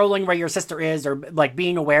 controlling where your sister is or, like,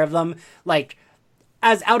 being aware of them, like,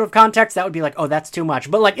 as out of context, that would be like, oh, that's too much.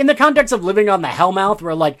 But, like, in the context of living on the Hellmouth,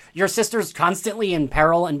 where, like, your sister's constantly in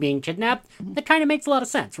peril and being kidnapped, that kind of makes a lot of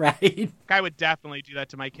sense, right? I would definitely do that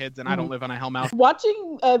to my kids, and I don't live on a Hellmouth.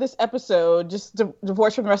 Watching this episode, just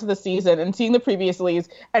divorced from the rest of the season, and seeing the previous leads,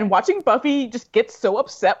 and watching Buffy just get so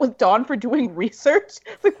upset with Dawn for doing research,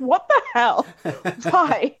 like, what the hell?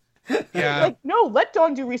 Why? Yeah. Like, no, let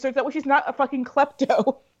Dawn do research. That way she's not a fucking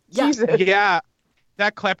klepto. Yeah. Jesus. Yeah.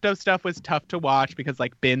 that klepto stuff was tough to watch because,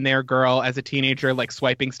 like, been there, girl, as a teenager, like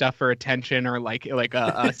swiping stuff for attention or like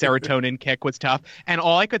a serotonin kick was tough. And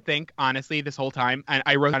all I could think, honestly, this whole time, and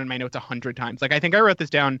I wrote down in my notes 100 times. Like, I think I wrote this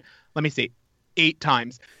down. Let me see. 8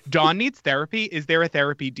 times. Dawn needs therapy. Is there a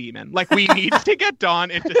therapy demon? Like, we need to get Dawn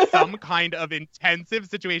into some kind of intensive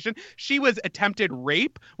situation. She was attempted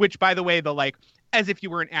rape, which, by the way, the like, as if you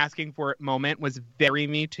weren't asking for it moment was very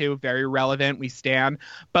Me Too, very relevant. We stand.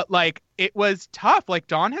 But like, it was tough. Like,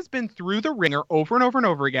 Dawn has been through the ringer over and over and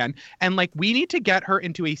over again. And like, we need to get her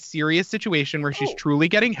into a serious situation where she's truly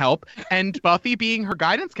getting help. And Buffy being her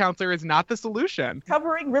guidance counselor is not the solution.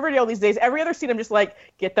 Covering Riverdale these days, every other scene I'm just like,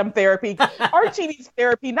 get them therapy. Archie needs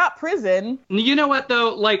therapy, not prison. You know what,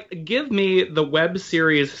 though? Like, give me the web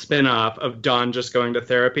series spinoff of Dawn just going to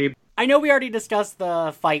therapy. I know we already discussed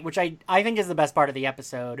the fight, which I think is the best part of the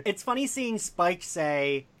episode. It's funny seeing Spike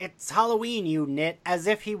say, "It's Halloween, you nit," as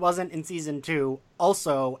if he wasn't in season 2,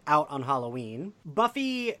 also out on Halloween.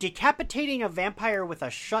 Buffy decapitating a vampire with a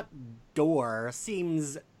shut door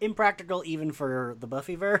seems impractical even for the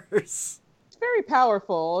Buffyverse. It's very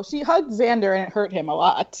powerful. She hugged Xander and it hurt him a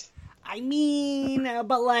lot. I mean,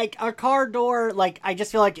 but like, a car door, like, I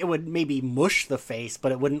just feel like it would maybe mush the face,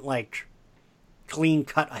 but it wouldn't, like, clean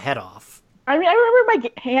cut a head off. I mean, I remember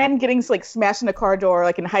my hand getting like smashed in a car door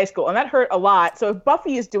like in high school, and that hurt a lot. So if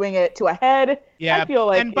Buffy is doing it to a head, I feel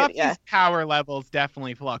like and Buffy's power levels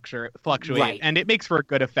definitely fluctuate, right. And it makes for a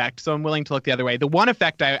good effect. So I'm willing to look the other way. The one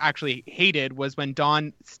effect I actually hated was when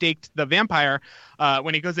Dawn staked the vampire.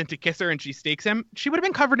 When he goes in to kiss her and she stakes him, she would have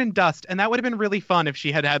been covered in dust, and that would have been really fun if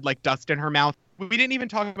she had had like dust in her mouth. We didn't even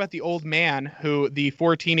talk about the old man who the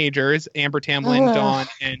 4 teenagers, Amber Tamlin, Dawn,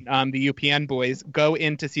 and the UPN boys, go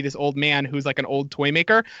in to see this old man who's like an old toy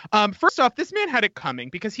maker. First off, this man had it coming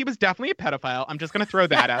because he was definitely a pedophile. I'm just going to throw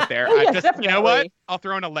that out there. Yes, you know what? I'll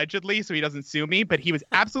throw in allegedly so he doesn't sue me, but he was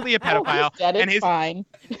absolutely a pedophile. It's fine.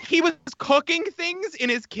 He was cooking things in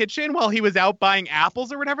his kitchen while he was out buying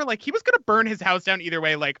apples or whatever. Like, he was going to burn his house down either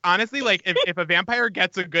way. Like, honestly, like, if a vampire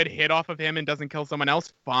gets a good hit off of him and doesn't kill someone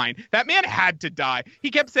else, fine. That man had to die. He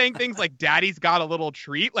kept saying things like, "Daddy's got a little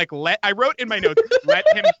treat." Like, I wrote in my notes, "Let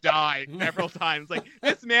him die," several times. Like,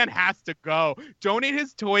 this man has to go. Donate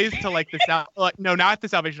his toys to like no, not the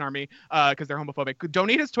Salvation Army, because they're homophobic.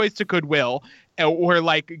 Donate his toys to Goodwill, or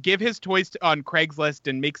like give his toys on Craigslist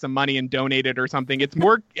and make some money and donate it or something. It's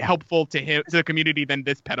more helpful to him, to the community, than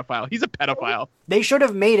this pedophile. He's a pedophile. They should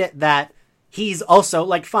have made it that he's also,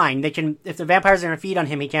 like, fine, they can, if the vampires are gonna feed on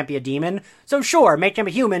him, he can't be a demon. So sure, make him a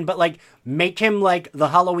human, but, like, make him, like, the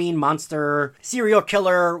Halloween monster, serial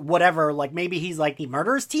killer, whatever. Like, maybe he's, like, he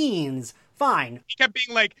murders teens. Fine. He kept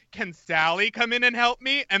being like, "Can Sally come in and help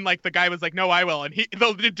me?" And, like, the guy was like, "No, I will." And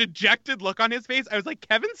the dejected look on his face, I was like,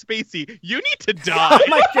 Kevin Spacey, you need to die. Oh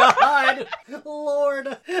my god!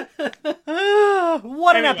 Lord.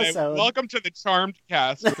 What an episode. Welcome to the Charmed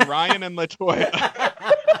cast with Ryan and LaToya.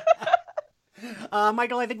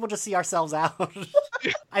 Michael, I think we'll just see ourselves out.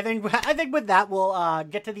 I think with that we'll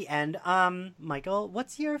get to the end. Michael,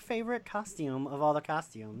 what's your favorite costume of all the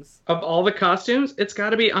costumes? Of all the costumes, it's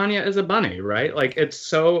got to be Anya as a bunny, right? Like, it's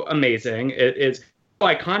so amazing. It is so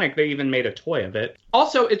iconic. They even made a toy of it.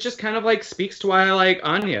 Also, it just kind of like speaks to why I like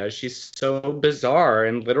Anya. She's so bizarre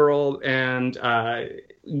and literal and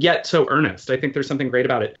yet so earnest. I think there's something great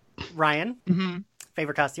about it. Ryan? Mm-hmm.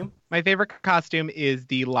 Favorite costume? My favorite costume is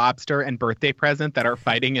the lobster and birthday present that are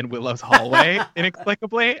fighting in Willow's hallway,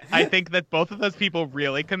 inexplicably. I think that both of those people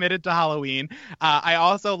really committed to Halloween. I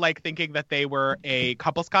also like thinking that they were a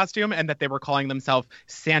couple's costume and that they were calling themselves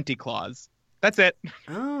Santa Claus. That's it.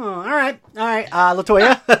 Oh, all right.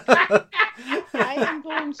 LaToya? I am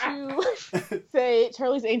going to say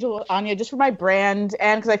Charlie's Angel Anya just for my brand,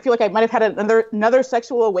 and because I feel like I might have had another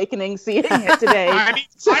sexual awakening seeing it today. I mean,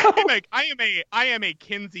 I am a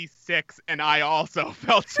Kinsey 6, and I also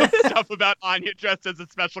felt some stuff about Anya dressed as a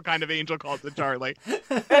special kind of angel called the Charlie.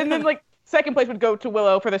 And then, like, second place would go to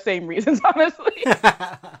Willow for the same reasons, honestly.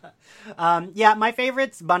 Yeah, my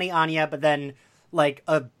favorite's Bunny Anya, but then, like,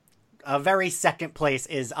 a very second place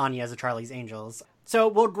is Anya as a Charlie's Angels. So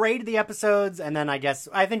we'll grade the episodes, and then I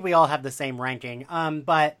think we all have the same ranking.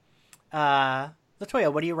 But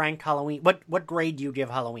LaToya, what do you rank Halloween? What grade do you give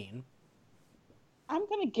Halloween? I'm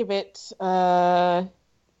gonna give it I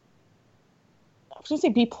was gonna say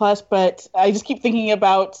B+, but I just keep thinking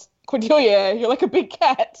about Cordelia. You're like a big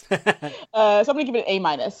cat. So I'm gonna give it an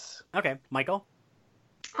A-. Okay, Michael?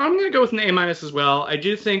 I'm going to go with an A- as well. I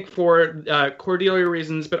do think for Cordelia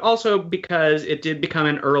reasons, but also because it did become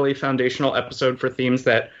an early foundational episode for themes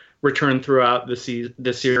that return throughout the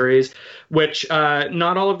series, which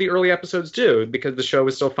not all of the early episodes do, because the show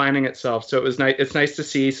was still finding itself. So it's nice to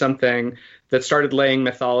see something that started laying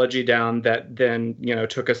mythology down that then,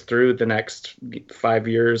 took us through the next 5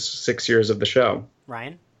 years, 6 years of the show.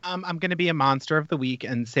 Ryan? I'm going to be a monster of the week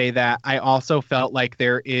and say that I also felt like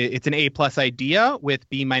it's an A+ idea with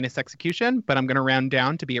B- execution, but I'm going to round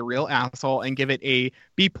down to be a real asshole and give it a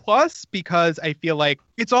B+ because I feel like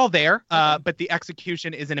it's all there, but the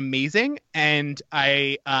execution isn't amazing, and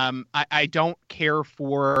I don't care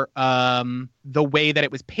for the way that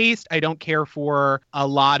it was paced. I don't care for a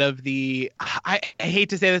lot of I hate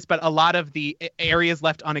to say this, but a lot of the areas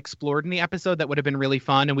left unexplored in the episode that would have been really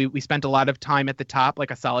fun, and we spent a lot of time at the top,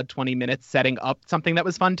 like a solid 20 minutes, setting up something that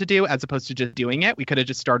was fun to do as opposed to just doing it. We could have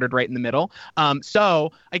just started right in the middle.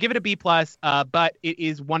 So I give it a B+, but it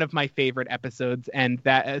is one of my favorite episodes, and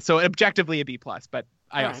that so objectively a B+, but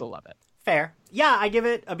I also love it. Fair. Yeah, I give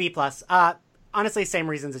it a B+. Honestly, same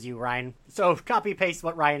reasons as you, Ryan. So copy paste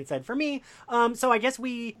what Ryan said for me. So I guess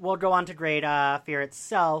we will go on to grade Fear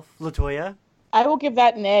itself. LaToya? I will give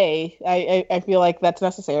that an A. I feel like that's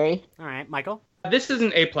necessary. All right, Michael? This is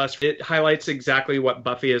an A+. It highlights exactly what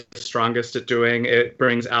Buffy is strongest at doing. It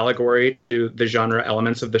brings allegory to the genre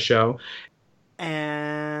elements of the show.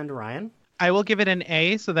 And Ryan? I will give it an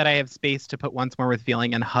A so that I have space to put Once More with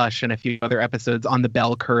Feeling and Hush and a few other episodes on the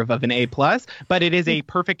bell curve of an A+. But it is a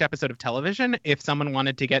perfect episode of television. If someone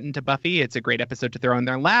wanted to get into Buffy, it's a great episode to throw in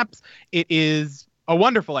their laps. It is a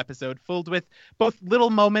wonderful episode filled with both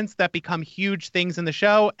little moments that become huge things in the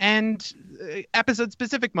show and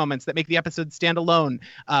episode-specific moments that make the episode stand alone,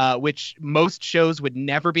 which most shows would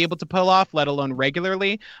never be able to pull off, let alone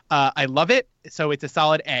regularly. I love it, so it's a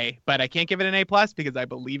solid A, but I can't give it an A+ because I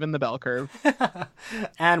believe in the bell curve.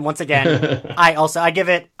 And once again, I give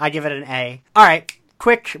it an A. All right,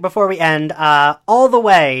 quick before we end, All the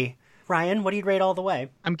Way. Ryan, what do you rate All the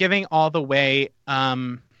Way? I'm giving All the Way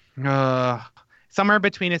somewhere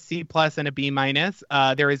between a C+ and a B-.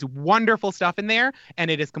 There is wonderful stuff in there,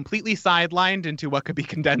 and it is completely sidelined into what could be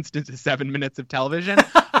condensed into 7 minutes of television.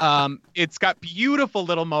 It's got beautiful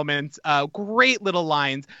little moments, great little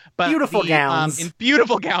lines, but beautiful gowns, in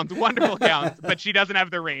beautiful gowns, wonderful gowns, but she doesn't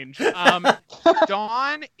have the range.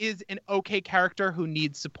 Dawn is an okay character who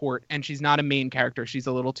needs support, and she's not a main character. She's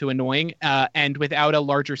a little too annoying, and without a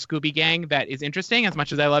larger Scooby gang that is interesting, as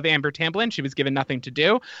much as I love Amber Tamblyn, she was given nothing to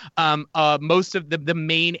do. Most of the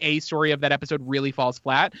main A story of that episode really falls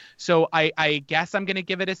flat. So I guess I'm going to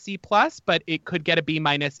give it a C+, but it could get a B-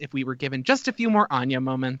 if we were given just a few more Anya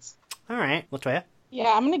moments. All right, LaToya?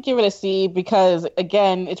 Yeah, I'm going to give it a C because,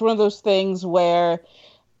 again, it's one of those things where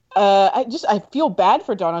I feel bad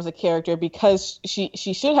for Dawn as a character because she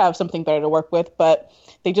should have something better to work with, but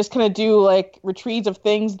they just kind of do like retreats of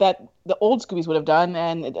things that the old Scoobies would have done,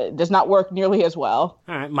 and it does not work nearly as well.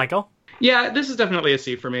 All right, Michael? Yeah, this is definitely a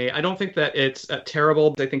C for me. I don't think that it's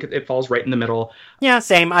terrible. I think it falls right in the middle. Yeah,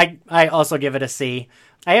 same. I also give it a C.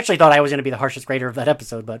 I actually thought I was going to be the harshest grader of that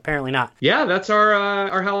episode, but apparently not. Yeah, that's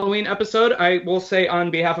our Halloween episode. I will say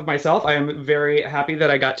on behalf of myself, I am very happy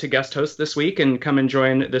that I got to guest host this week and come and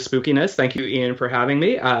join the spookiness. Thank you, Ian, for having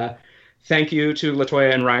me. Thank you to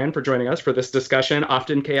LaToya and Ryan for joining us for this discussion,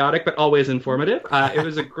 often chaotic, but always informative. It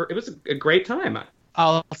was a great time.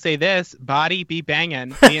 I'll say this, body be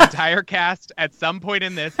banging. The entire cast at some point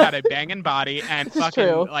in this had a banging body, and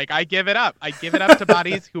fucking, I give it up. I give it up to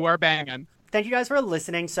bodies who are banging. Thank you guys for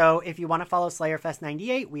listening. So if you want to follow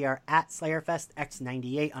SlayerFest98, we are at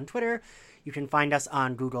SlayerFestX98 on Twitter. You can find us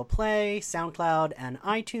on Google Play, SoundCloud, and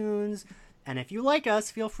iTunes. And if you like us,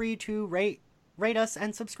 feel free to rate us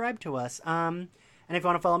and subscribe to us. And if you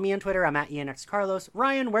want to follow me on Twitter, I'm at IanXCarlos.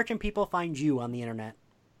 Ryan, where can people find you on the internet?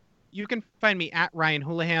 You can find me at Ryan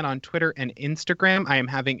Houlihan on Twitter and Instagram. I am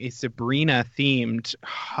having a Sabrina-themed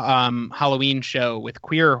Halloween show with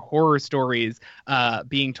queer horror stories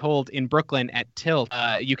being told in Brooklyn at Tilt.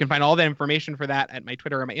 You can find all the information for that at my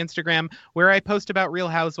Twitter and my Instagram, where I post about Real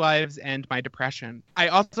Housewives and my depression. I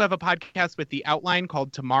also have a podcast with The Outline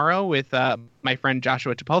called Tomorrow with my friend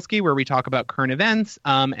Joshua Topolsky, where we talk about current events,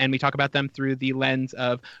 and we talk about them through the lens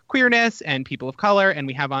of queerness and people of color, and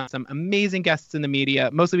we have on some amazing guests in the media.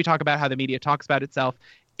 Mostly we talk about how the media talks about itself.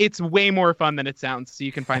 It's way more fun than it sounds, so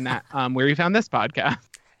you can find that where you found this podcast.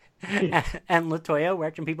 And LaToya,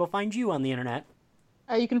 where can people find you on the internet?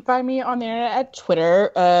 You can find me on the internet at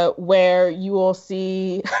Twitter, where you will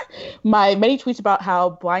see my many tweets about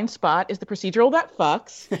how Blind Spot is the procedural that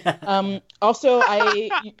fucks.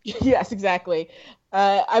 Yes, exactly.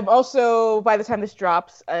 I'm also, by the time this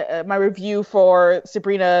drops, my review for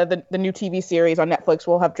Sabrina, the new TV series on Netflix,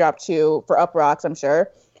 will have dropped too, for Uproxx, I'm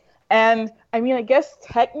sure. And I mean, I guess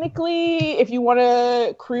technically, if you want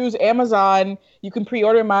to cruise Amazon, you can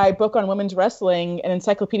pre-order my book on women's wrestling, an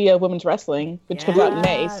encyclopedia of women's wrestling, which comes out in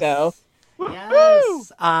May. So,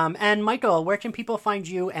 yes. And Michael, where can people find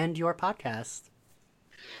you and your podcast?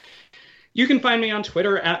 You can find me on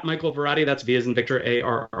Twitter at Michael Varrati. That's V as in Victor,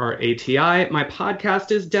 ARRATI. My podcast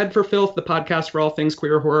is Dead for Filth, the podcast for all things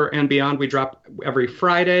queer, horror, and beyond. We drop every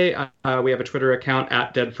Friday. We have a Twitter account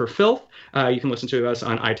at Dead for Filth. You can listen to us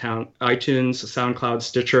on iTunes, SoundCloud,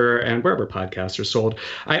 Stitcher, and wherever podcasts are sold.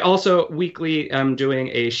 I also weekly am doing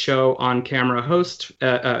a show on camera host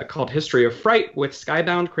called History of Fright with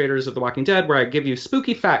Skybound, creators of The Walking Dead, where I give you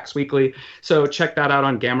spooky facts weekly. So check that out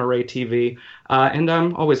on Gamma Ray TV. And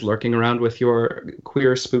I'm always lurking around with your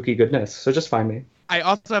queer, spooky goodness. So just find me. I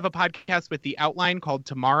also have a podcast with The Outline called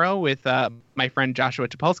Tomorrow with my friend Joshua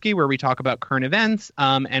Topolsky, where we talk about current events,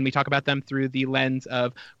 and we talk about them through the lens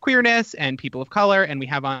of queerness and people of color, and we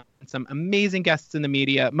have on some amazing guests in the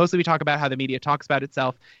media. Mostly we talk about how the media talks about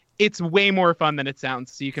itself. It's way more fun than it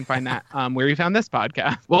sounds, so you can find that where you found this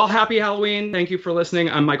podcast. Well, happy Halloween. Thank you for listening.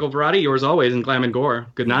 I'm Michael Varrati, yours always in Glam and Gore.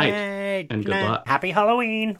 Good night. Yay. And good luck. Happy Halloween.